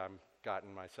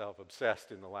gotten myself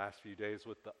obsessed in the last few days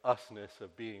with the usness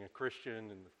of being a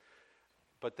Christian.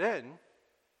 But then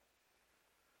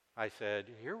I said,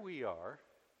 here we are.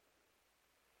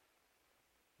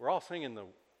 We're all singing the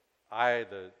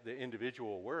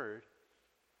individual word,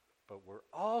 but we're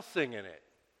all singing it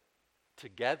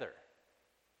together.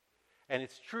 And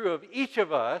it's true of each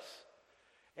of us.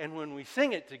 And when we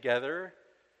sing it together,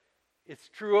 it's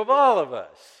true of all of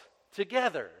us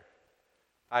together.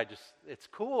 It's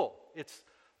cool. It's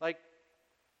like,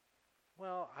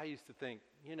 well, I used to think,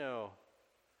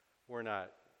 we're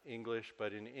not English,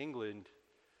 but in England,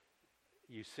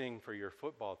 you sing for your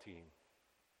football team.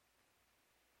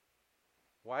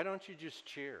 Why don't you just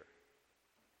cheer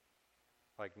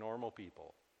like normal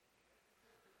people?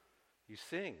 You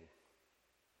sing.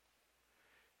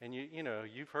 And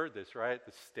you've heard this, right?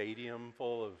 The stadium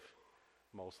full of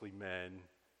mostly men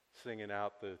singing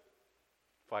out the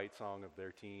fight song of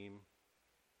their team.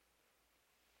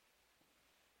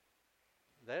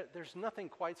 There's nothing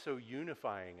quite so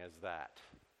unifying as that.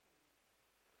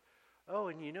 Oh,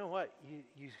 and you know what?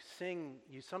 You sing,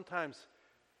 you sometimes,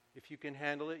 if you can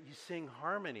handle it, you sing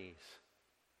harmonies.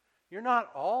 You're not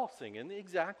all singing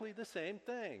exactly the same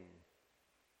thing.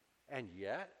 And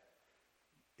yet,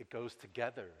 it goes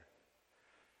together.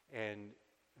 And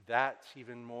that's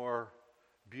even more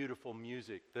beautiful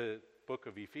music. The book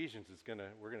of Ephesians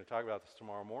we're going to talk about this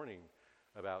tomorrow morning,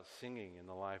 about singing in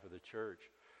the life of the church.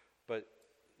 But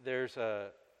there's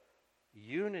a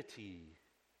unity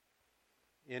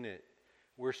in it.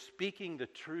 We're speaking the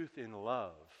truth in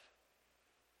love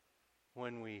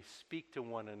when we speak to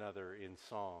one another in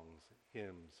songs,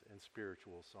 hymns, and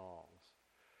spiritual songs.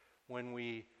 When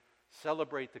we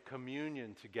celebrate the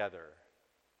communion together,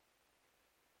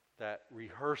 that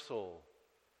rehearsal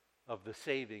of the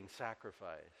saving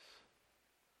sacrifice.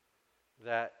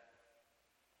 That,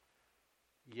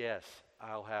 yes,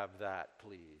 I'll have that,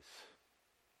 please.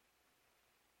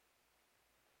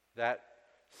 That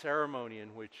ceremony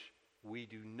in which we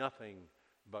do nothing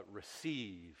but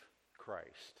receive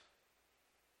Christ.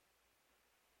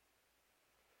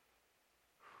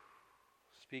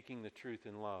 Speaking the truth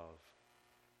in love.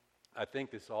 I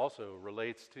think this also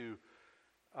relates to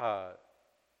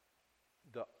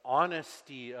the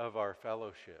honesty of our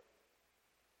fellowship.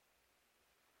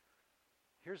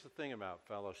 Here's the thing about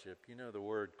fellowship. The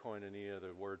word koinonia,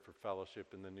 the word for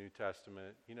fellowship in the New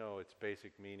Testament, its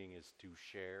basic meaning is to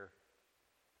share.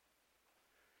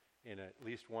 In at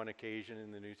least one occasion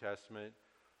in the New Testament,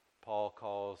 Paul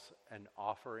calls an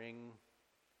offering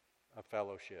a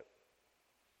fellowship.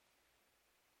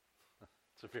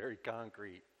 It's a very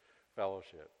concrete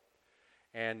fellowship.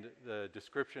 And the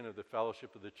description of the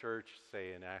fellowship of the church,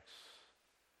 say in Acts,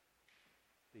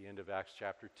 the end of Acts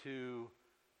chapter 2,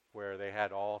 where they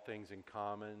had all things in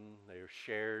common, they were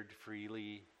shared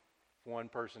freely. If one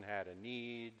person had a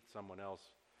need, someone else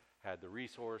had the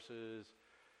resources.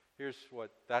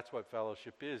 That's what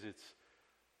fellowship is. It's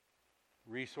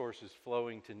resources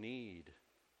flowing to need.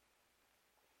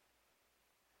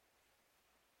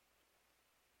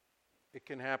 It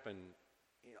can happen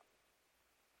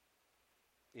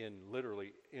in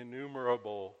literally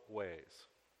innumerable ways.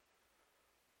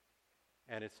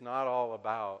 And it's not all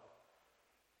about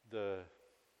the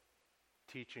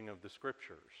teaching of the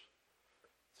scriptures.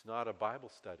 It's not a Bible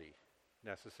study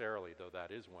necessarily, though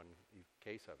that is one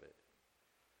case of it.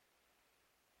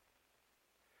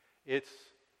 It's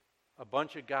a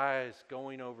bunch of guys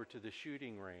going over to the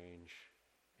shooting range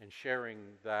and sharing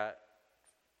that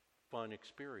fun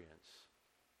experience.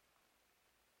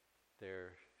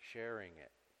 They're sharing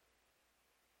it.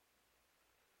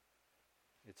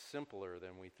 It's simpler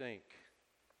than we think.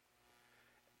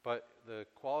 But the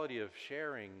quality of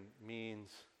sharing means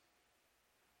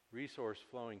resource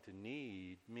flowing to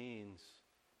need means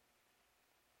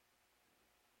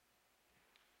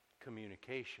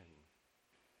communication.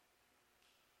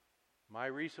 My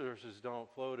resources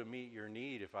don't flow to meet your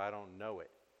need if I don't know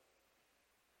it.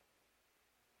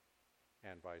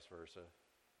 And vice versa.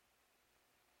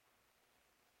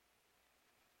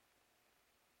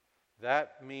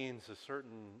 That means a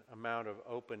certain amount of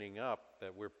opening up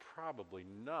that we're probably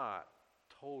not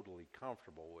totally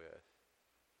comfortable with.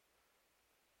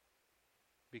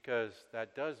 Because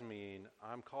that does mean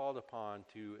I'm called upon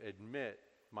to admit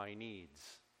my needs.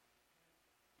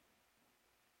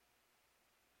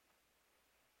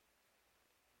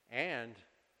 And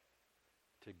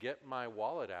to get my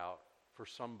wallet out for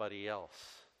somebody else.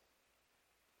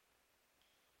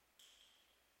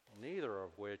 Neither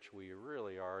of which we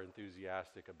really are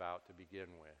enthusiastic about to begin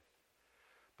with.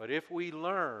 But if we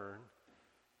learn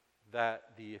that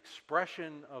the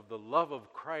expression of the love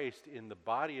of Christ in the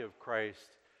body of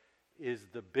Christ is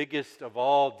the biggest of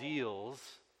all deals,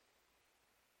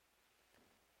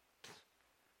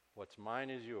 what's mine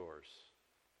is yours.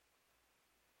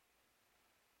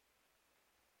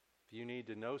 If you need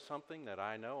to know something that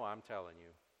I know, I'm telling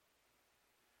you.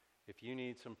 If you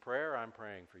need some prayer, I'm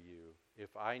praying for you. If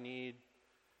I need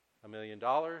 $1 million,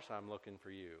 I'm looking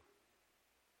for you.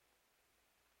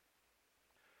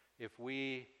 If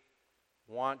we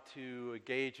want to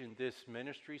engage in this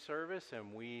ministry service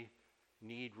and we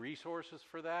need resources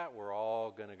for that, we're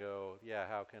all going to go, yeah,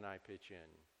 how can I pitch in?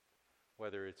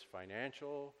 Whether it's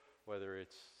financial, whether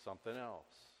it's something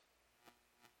else.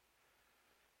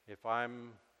 If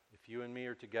you and me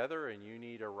are together and you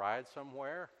need a ride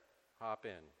somewhere, hop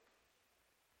in.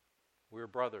 We're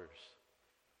brothers.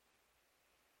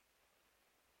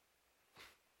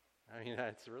 I mean,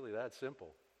 it's really that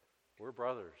simple. We're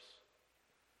brothers.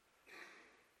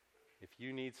 If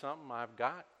you need something I've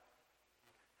got,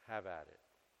 have at it.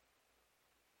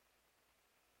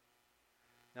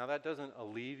 Now, that doesn't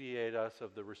alleviate us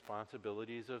of the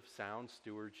responsibilities of sound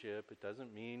stewardship. It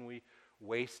doesn't mean we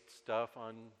waste stuff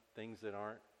on things that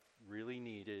aren't really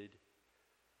needed.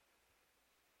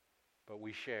 But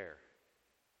we share.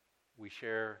 We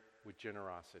share with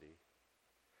generosity.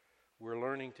 We're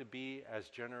learning to be as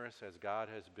generous as God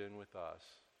has been with us.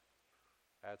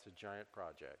 That's a giant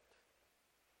project.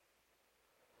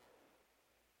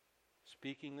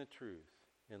 Speaking the truth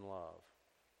in love.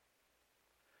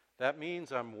 That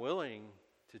means I'm willing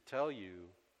to tell you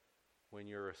when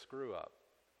you're a screw-up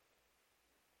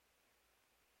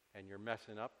and you're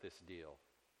messing up this deal,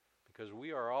 because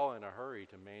we are all in a hurry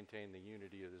to maintain the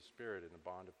unity of the Spirit and the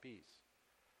bond of peace.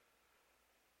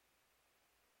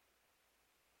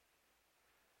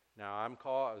 Now,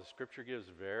 Scripture gives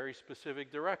very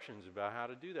specific directions about how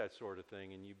to do that sort of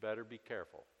thing, and you better be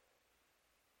careful.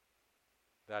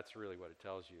 That's really what it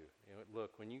tells you.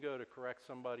 Look, when you go to correct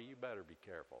somebody, you better be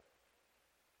careful.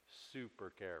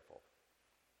 Super careful.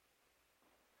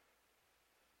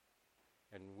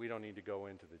 And we don't need to go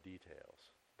into the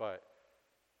details. But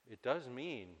it does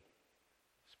mean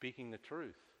speaking the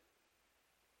truth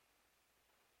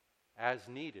as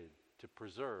needed to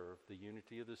preserve the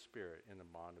unity of the Spirit in the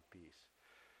bond of peace.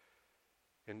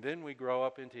 And then we grow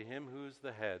up into Him who's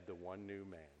the head, the one new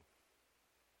man.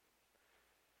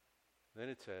 Then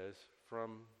it says,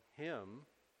 from Him,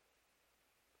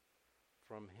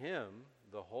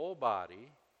 the whole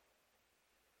body,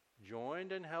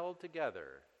 joined and held together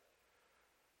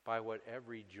by what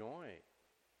every joint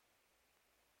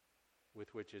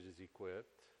with which it is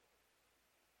equipped,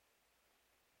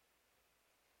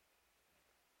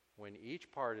 when each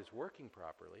part is working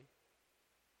properly,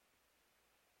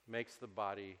 makes the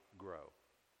body grow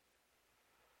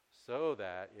so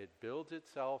that it builds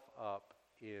itself up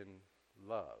in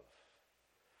love.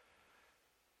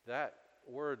 That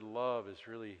word love is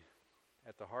really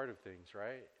at the heart of things,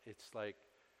 right? It's like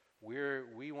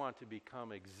we want to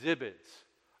become exhibits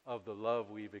of the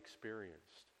love we've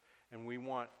experienced. And we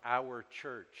want our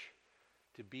church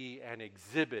to be an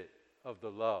exhibit of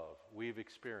the love we've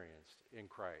experienced in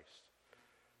Christ.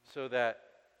 So that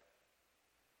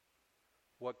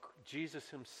what Jesus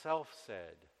Himself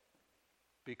said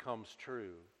becomes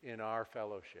true in our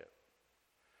fellowship.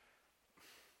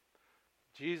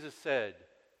 Jesus said,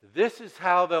 "This is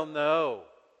how they'll know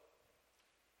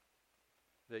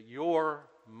that you're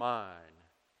mine,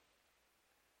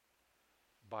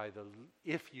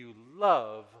 if you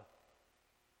love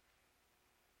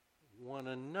one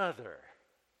another."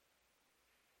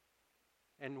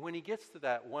 And when He gets to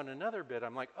that one another bit,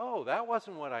 I'm like, oh, that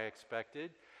wasn't what I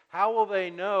expected. How will they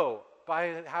know?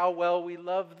 By how well we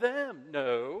love them?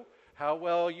 No, how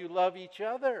well you love each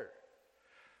other.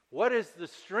 What is the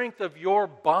strength of your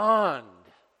bond?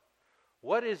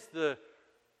 What is the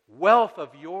wealth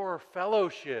of your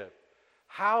fellowship?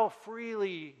 How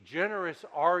freely generous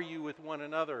are you with one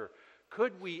another?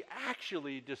 Could we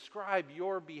actually describe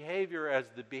your behavior as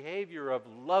the behavior of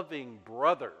loving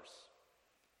brothers?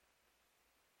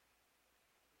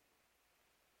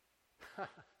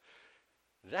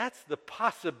 That's the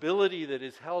possibility that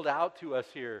is held out to us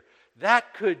here.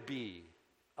 That could be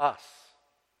us.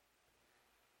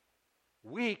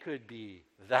 We could be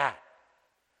that.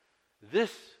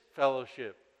 This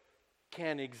fellowship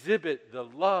can exhibit the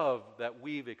love that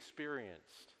we've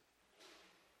experienced.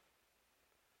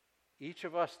 Each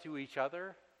of us to each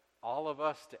other, all of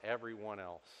us to everyone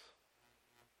else.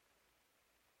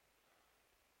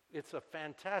 It's a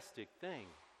fantastic thing.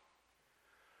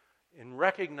 In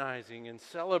recognizing and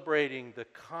celebrating the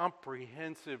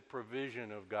comprehensive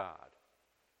provision of God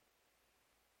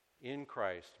in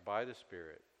Christ by the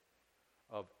Spirit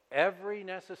of every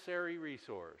necessary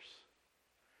resource.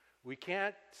 We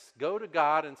can't go to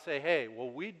God and say, hey, well,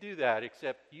 we do that,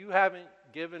 except you haven't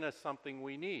given us something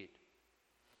we need.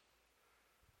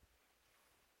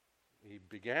 He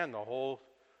began the whole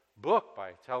book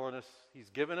by telling us He's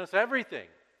given us everything.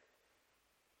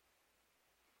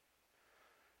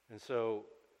 And so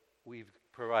we're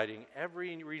providing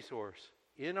every resource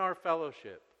in our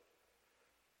fellowship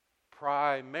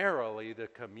primarily the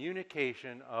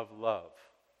communication of love.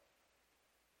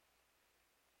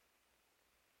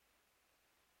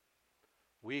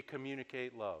 We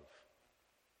communicate love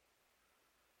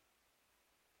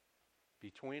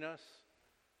between us,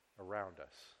 around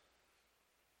us.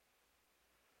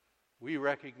 We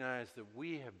recognize that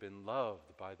we have been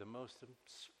loved by the most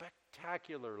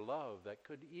spectacular love that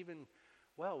could even,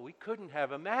 we couldn't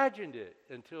have imagined it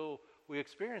until we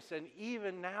experienced it. And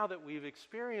even now that we've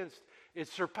experienced, it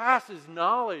surpasses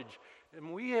knowledge.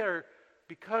 And we are,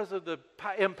 because of the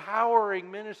empowering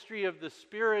ministry of the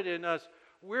Spirit in us,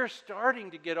 we're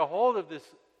starting to get a hold of this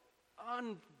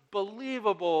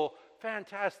unbelievable,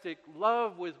 fantastic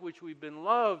love with which we've been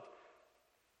loved.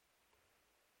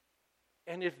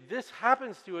 And if this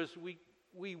happens to us,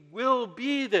 we will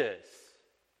be this.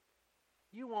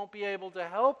 You won't be able to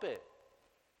help it.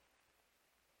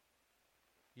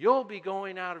 You'll be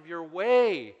going out of your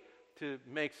way to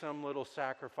make some little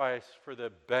sacrifice for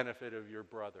the benefit of your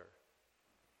brother.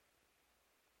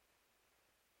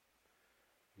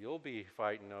 You'll be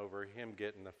fighting over him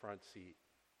getting the front seat.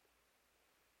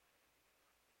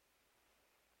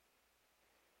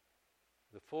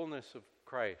 The fullness of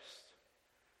Christ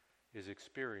is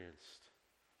experienced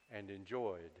and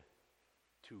enjoyed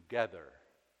together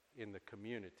in the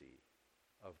community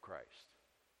of Christ.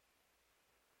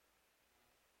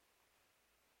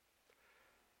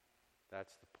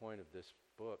 That's the point of this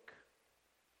book.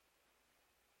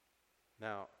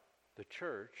 Now, the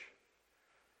church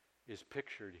is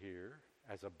pictured here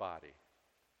as a body.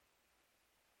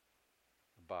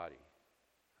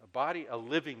 A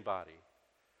living body.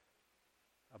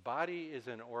 A body is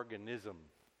an organism,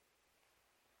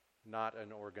 not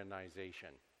an organization.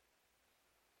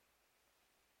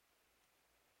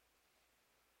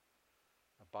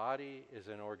 A body is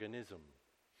an organism,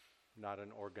 not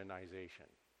an organization.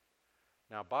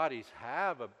 Now, bodies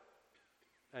have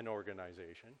an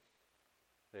organization.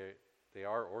 They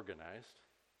are organized,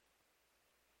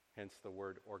 hence the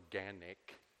word organic.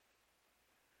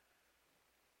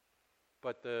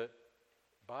 But the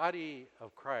body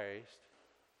of Christ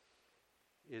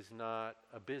is not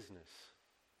a business.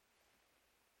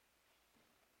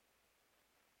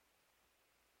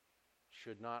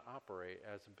 Should not operate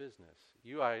as a business.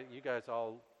 You guys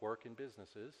all work in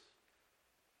businesses.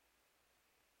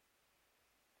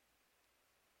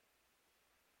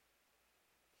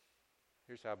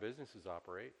 Here's how businesses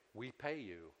operate. We pay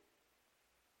you,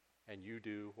 and you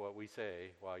do what we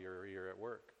say while you're here at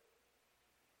work.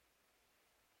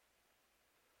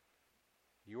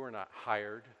 You are not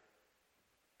hired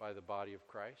by the body of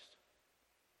Christ.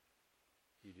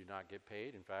 You do not get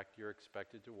paid. In fact, you're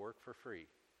expected to work for free,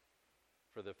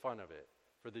 for the fun of it,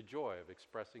 for the joy of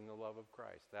expressing the love of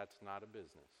Christ. That's not a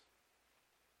business.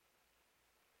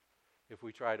 If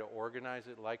we try to organize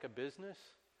it like a business,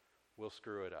 we'll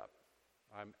screw it up.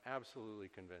 I'm absolutely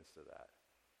convinced of that.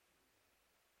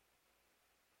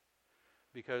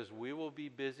 Because we will be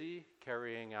busy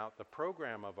carrying out the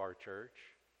program of our church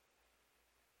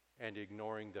and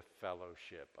ignoring the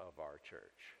fellowship of our church.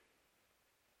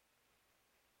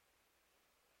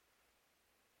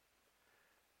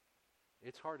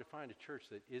 It's hard to find a church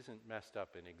that isn't messed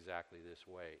up in exactly this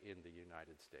way in the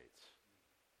United States.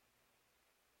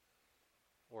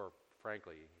 Or,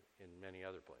 frankly, in many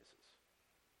other places.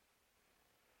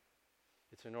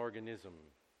 It's an organism,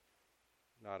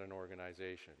 not an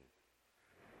organization.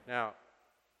 Now,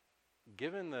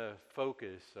 given the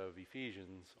focus of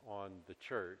Ephesians on the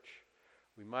church,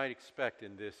 we might expect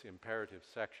in this imperative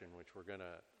section, which we're going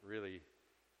to really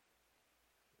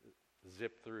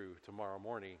zip through tomorrow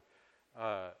morning,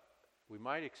 we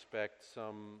might expect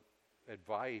some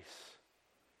advice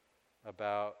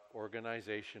about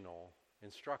organizational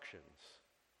instructions.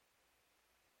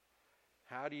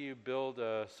 How do you build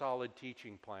a solid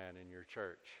teaching plan in your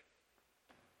church?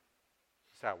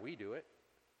 That's how we do it.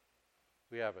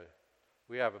 We have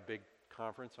a big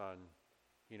conference on,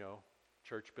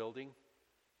 church building.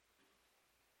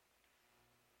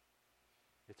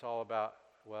 It's all about,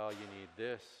 you need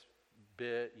this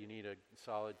bit, you need a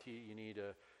solid you need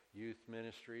a youth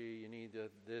ministry, you need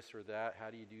this or that. How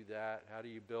do you do that? How do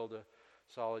you build a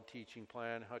solid teaching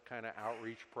plan? What kind of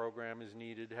outreach program is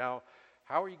needed? How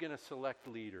are you going to select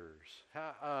leaders?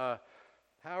 How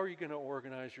are you going to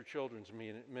organize your children's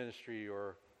ministry?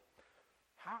 Or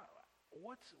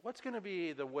what's going to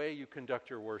be the way you conduct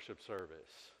your worship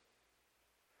service?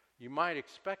 You might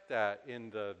expect that in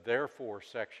the therefore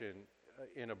section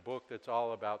in a book that's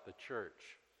all about the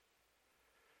church.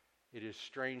 It is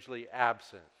strangely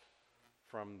absent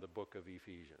from the book of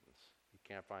Ephesians. You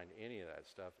can't find any of that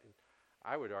stuff.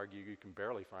 I would argue you can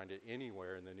barely find it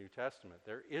anywhere in the New Testament.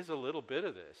 There is a little bit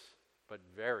of this, but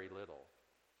very little.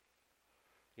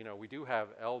 You know, we do have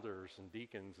elders and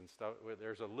deacons and stuff.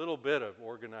 There's a little bit of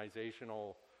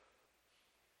organizational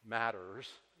matters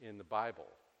in the Bible,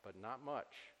 but not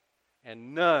much.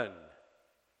 And none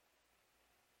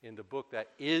in the book that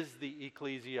is the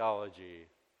ecclesiology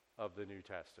of the New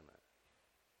Testament.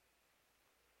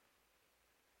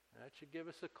 That should give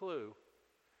us a clue.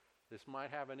 This might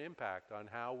have an impact on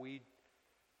how we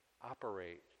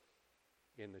operate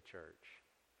in the church.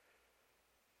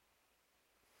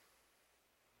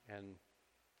 And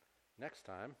next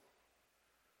time,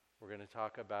 we're going to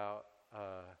talk about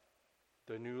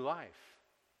the new life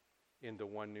in the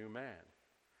one new man.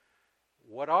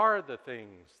 What are the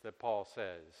things that Paul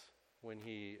says when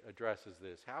he addresses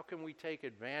this? How can we take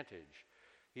advantage?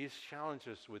 He's challenged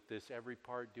us with this, every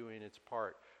part doing its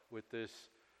part, with this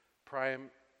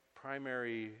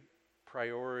primary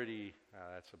priority,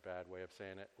 that's a bad way of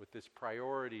saying it, with this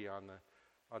priority on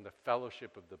the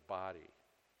fellowship of the body.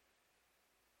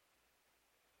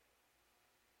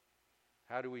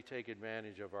 How do we take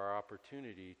advantage of our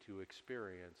opportunity to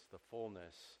experience the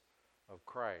fullness of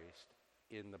Christ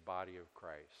in the body of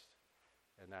Christ?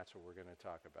 And that's what we're going to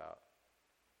talk about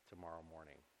tomorrow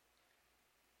morning.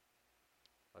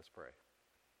 Let's pray.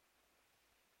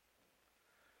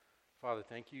 Father,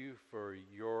 thank you for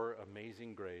your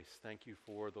amazing grace. Thank you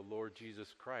for the Lord Jesus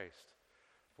Christ,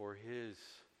 for his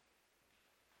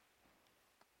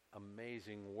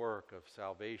amazing work of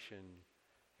salvation,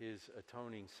 his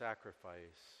atoning sacrifice,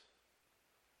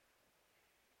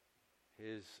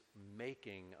 his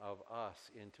making of us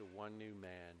into one new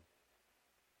man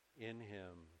in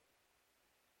him,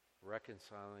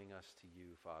 reconciling us to you,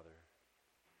 Father.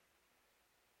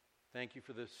 Thank you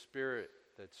for the Spirit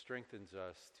that strengthens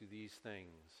us to these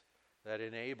things, that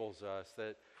enables us,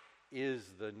 that is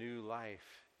the new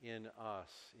life in us,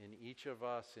 in each of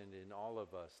us and in all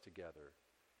of us together.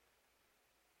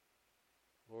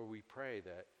 Lord, we pray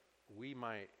that we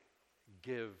might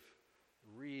give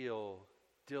real,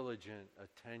 diligent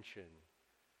attention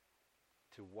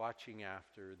to watching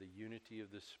after the unity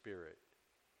of the Spirit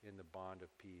in the bond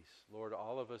of peace. Lord,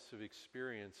 all of us have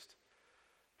experienced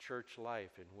church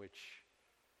life in which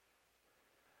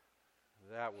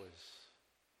that was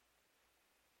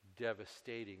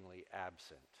devastatingly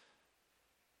absent.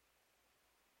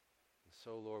 And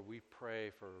so, Lord, we pray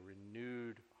for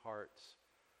renewed hearts,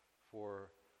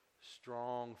 for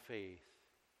strong faith,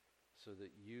 so that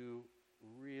you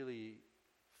really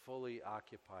fully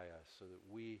occupy us, so that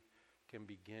we can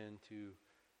begin to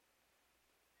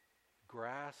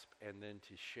grasp and then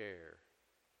to share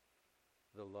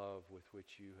the love with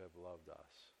which you have loved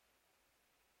us.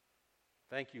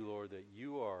 Thank you, Lord, that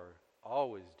you are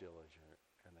always diligent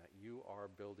and that you are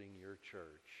building your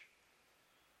church.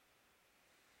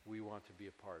 We want to be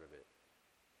a part of it.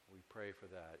 We pray for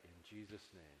that in Jesus'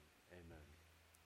 name. Amen.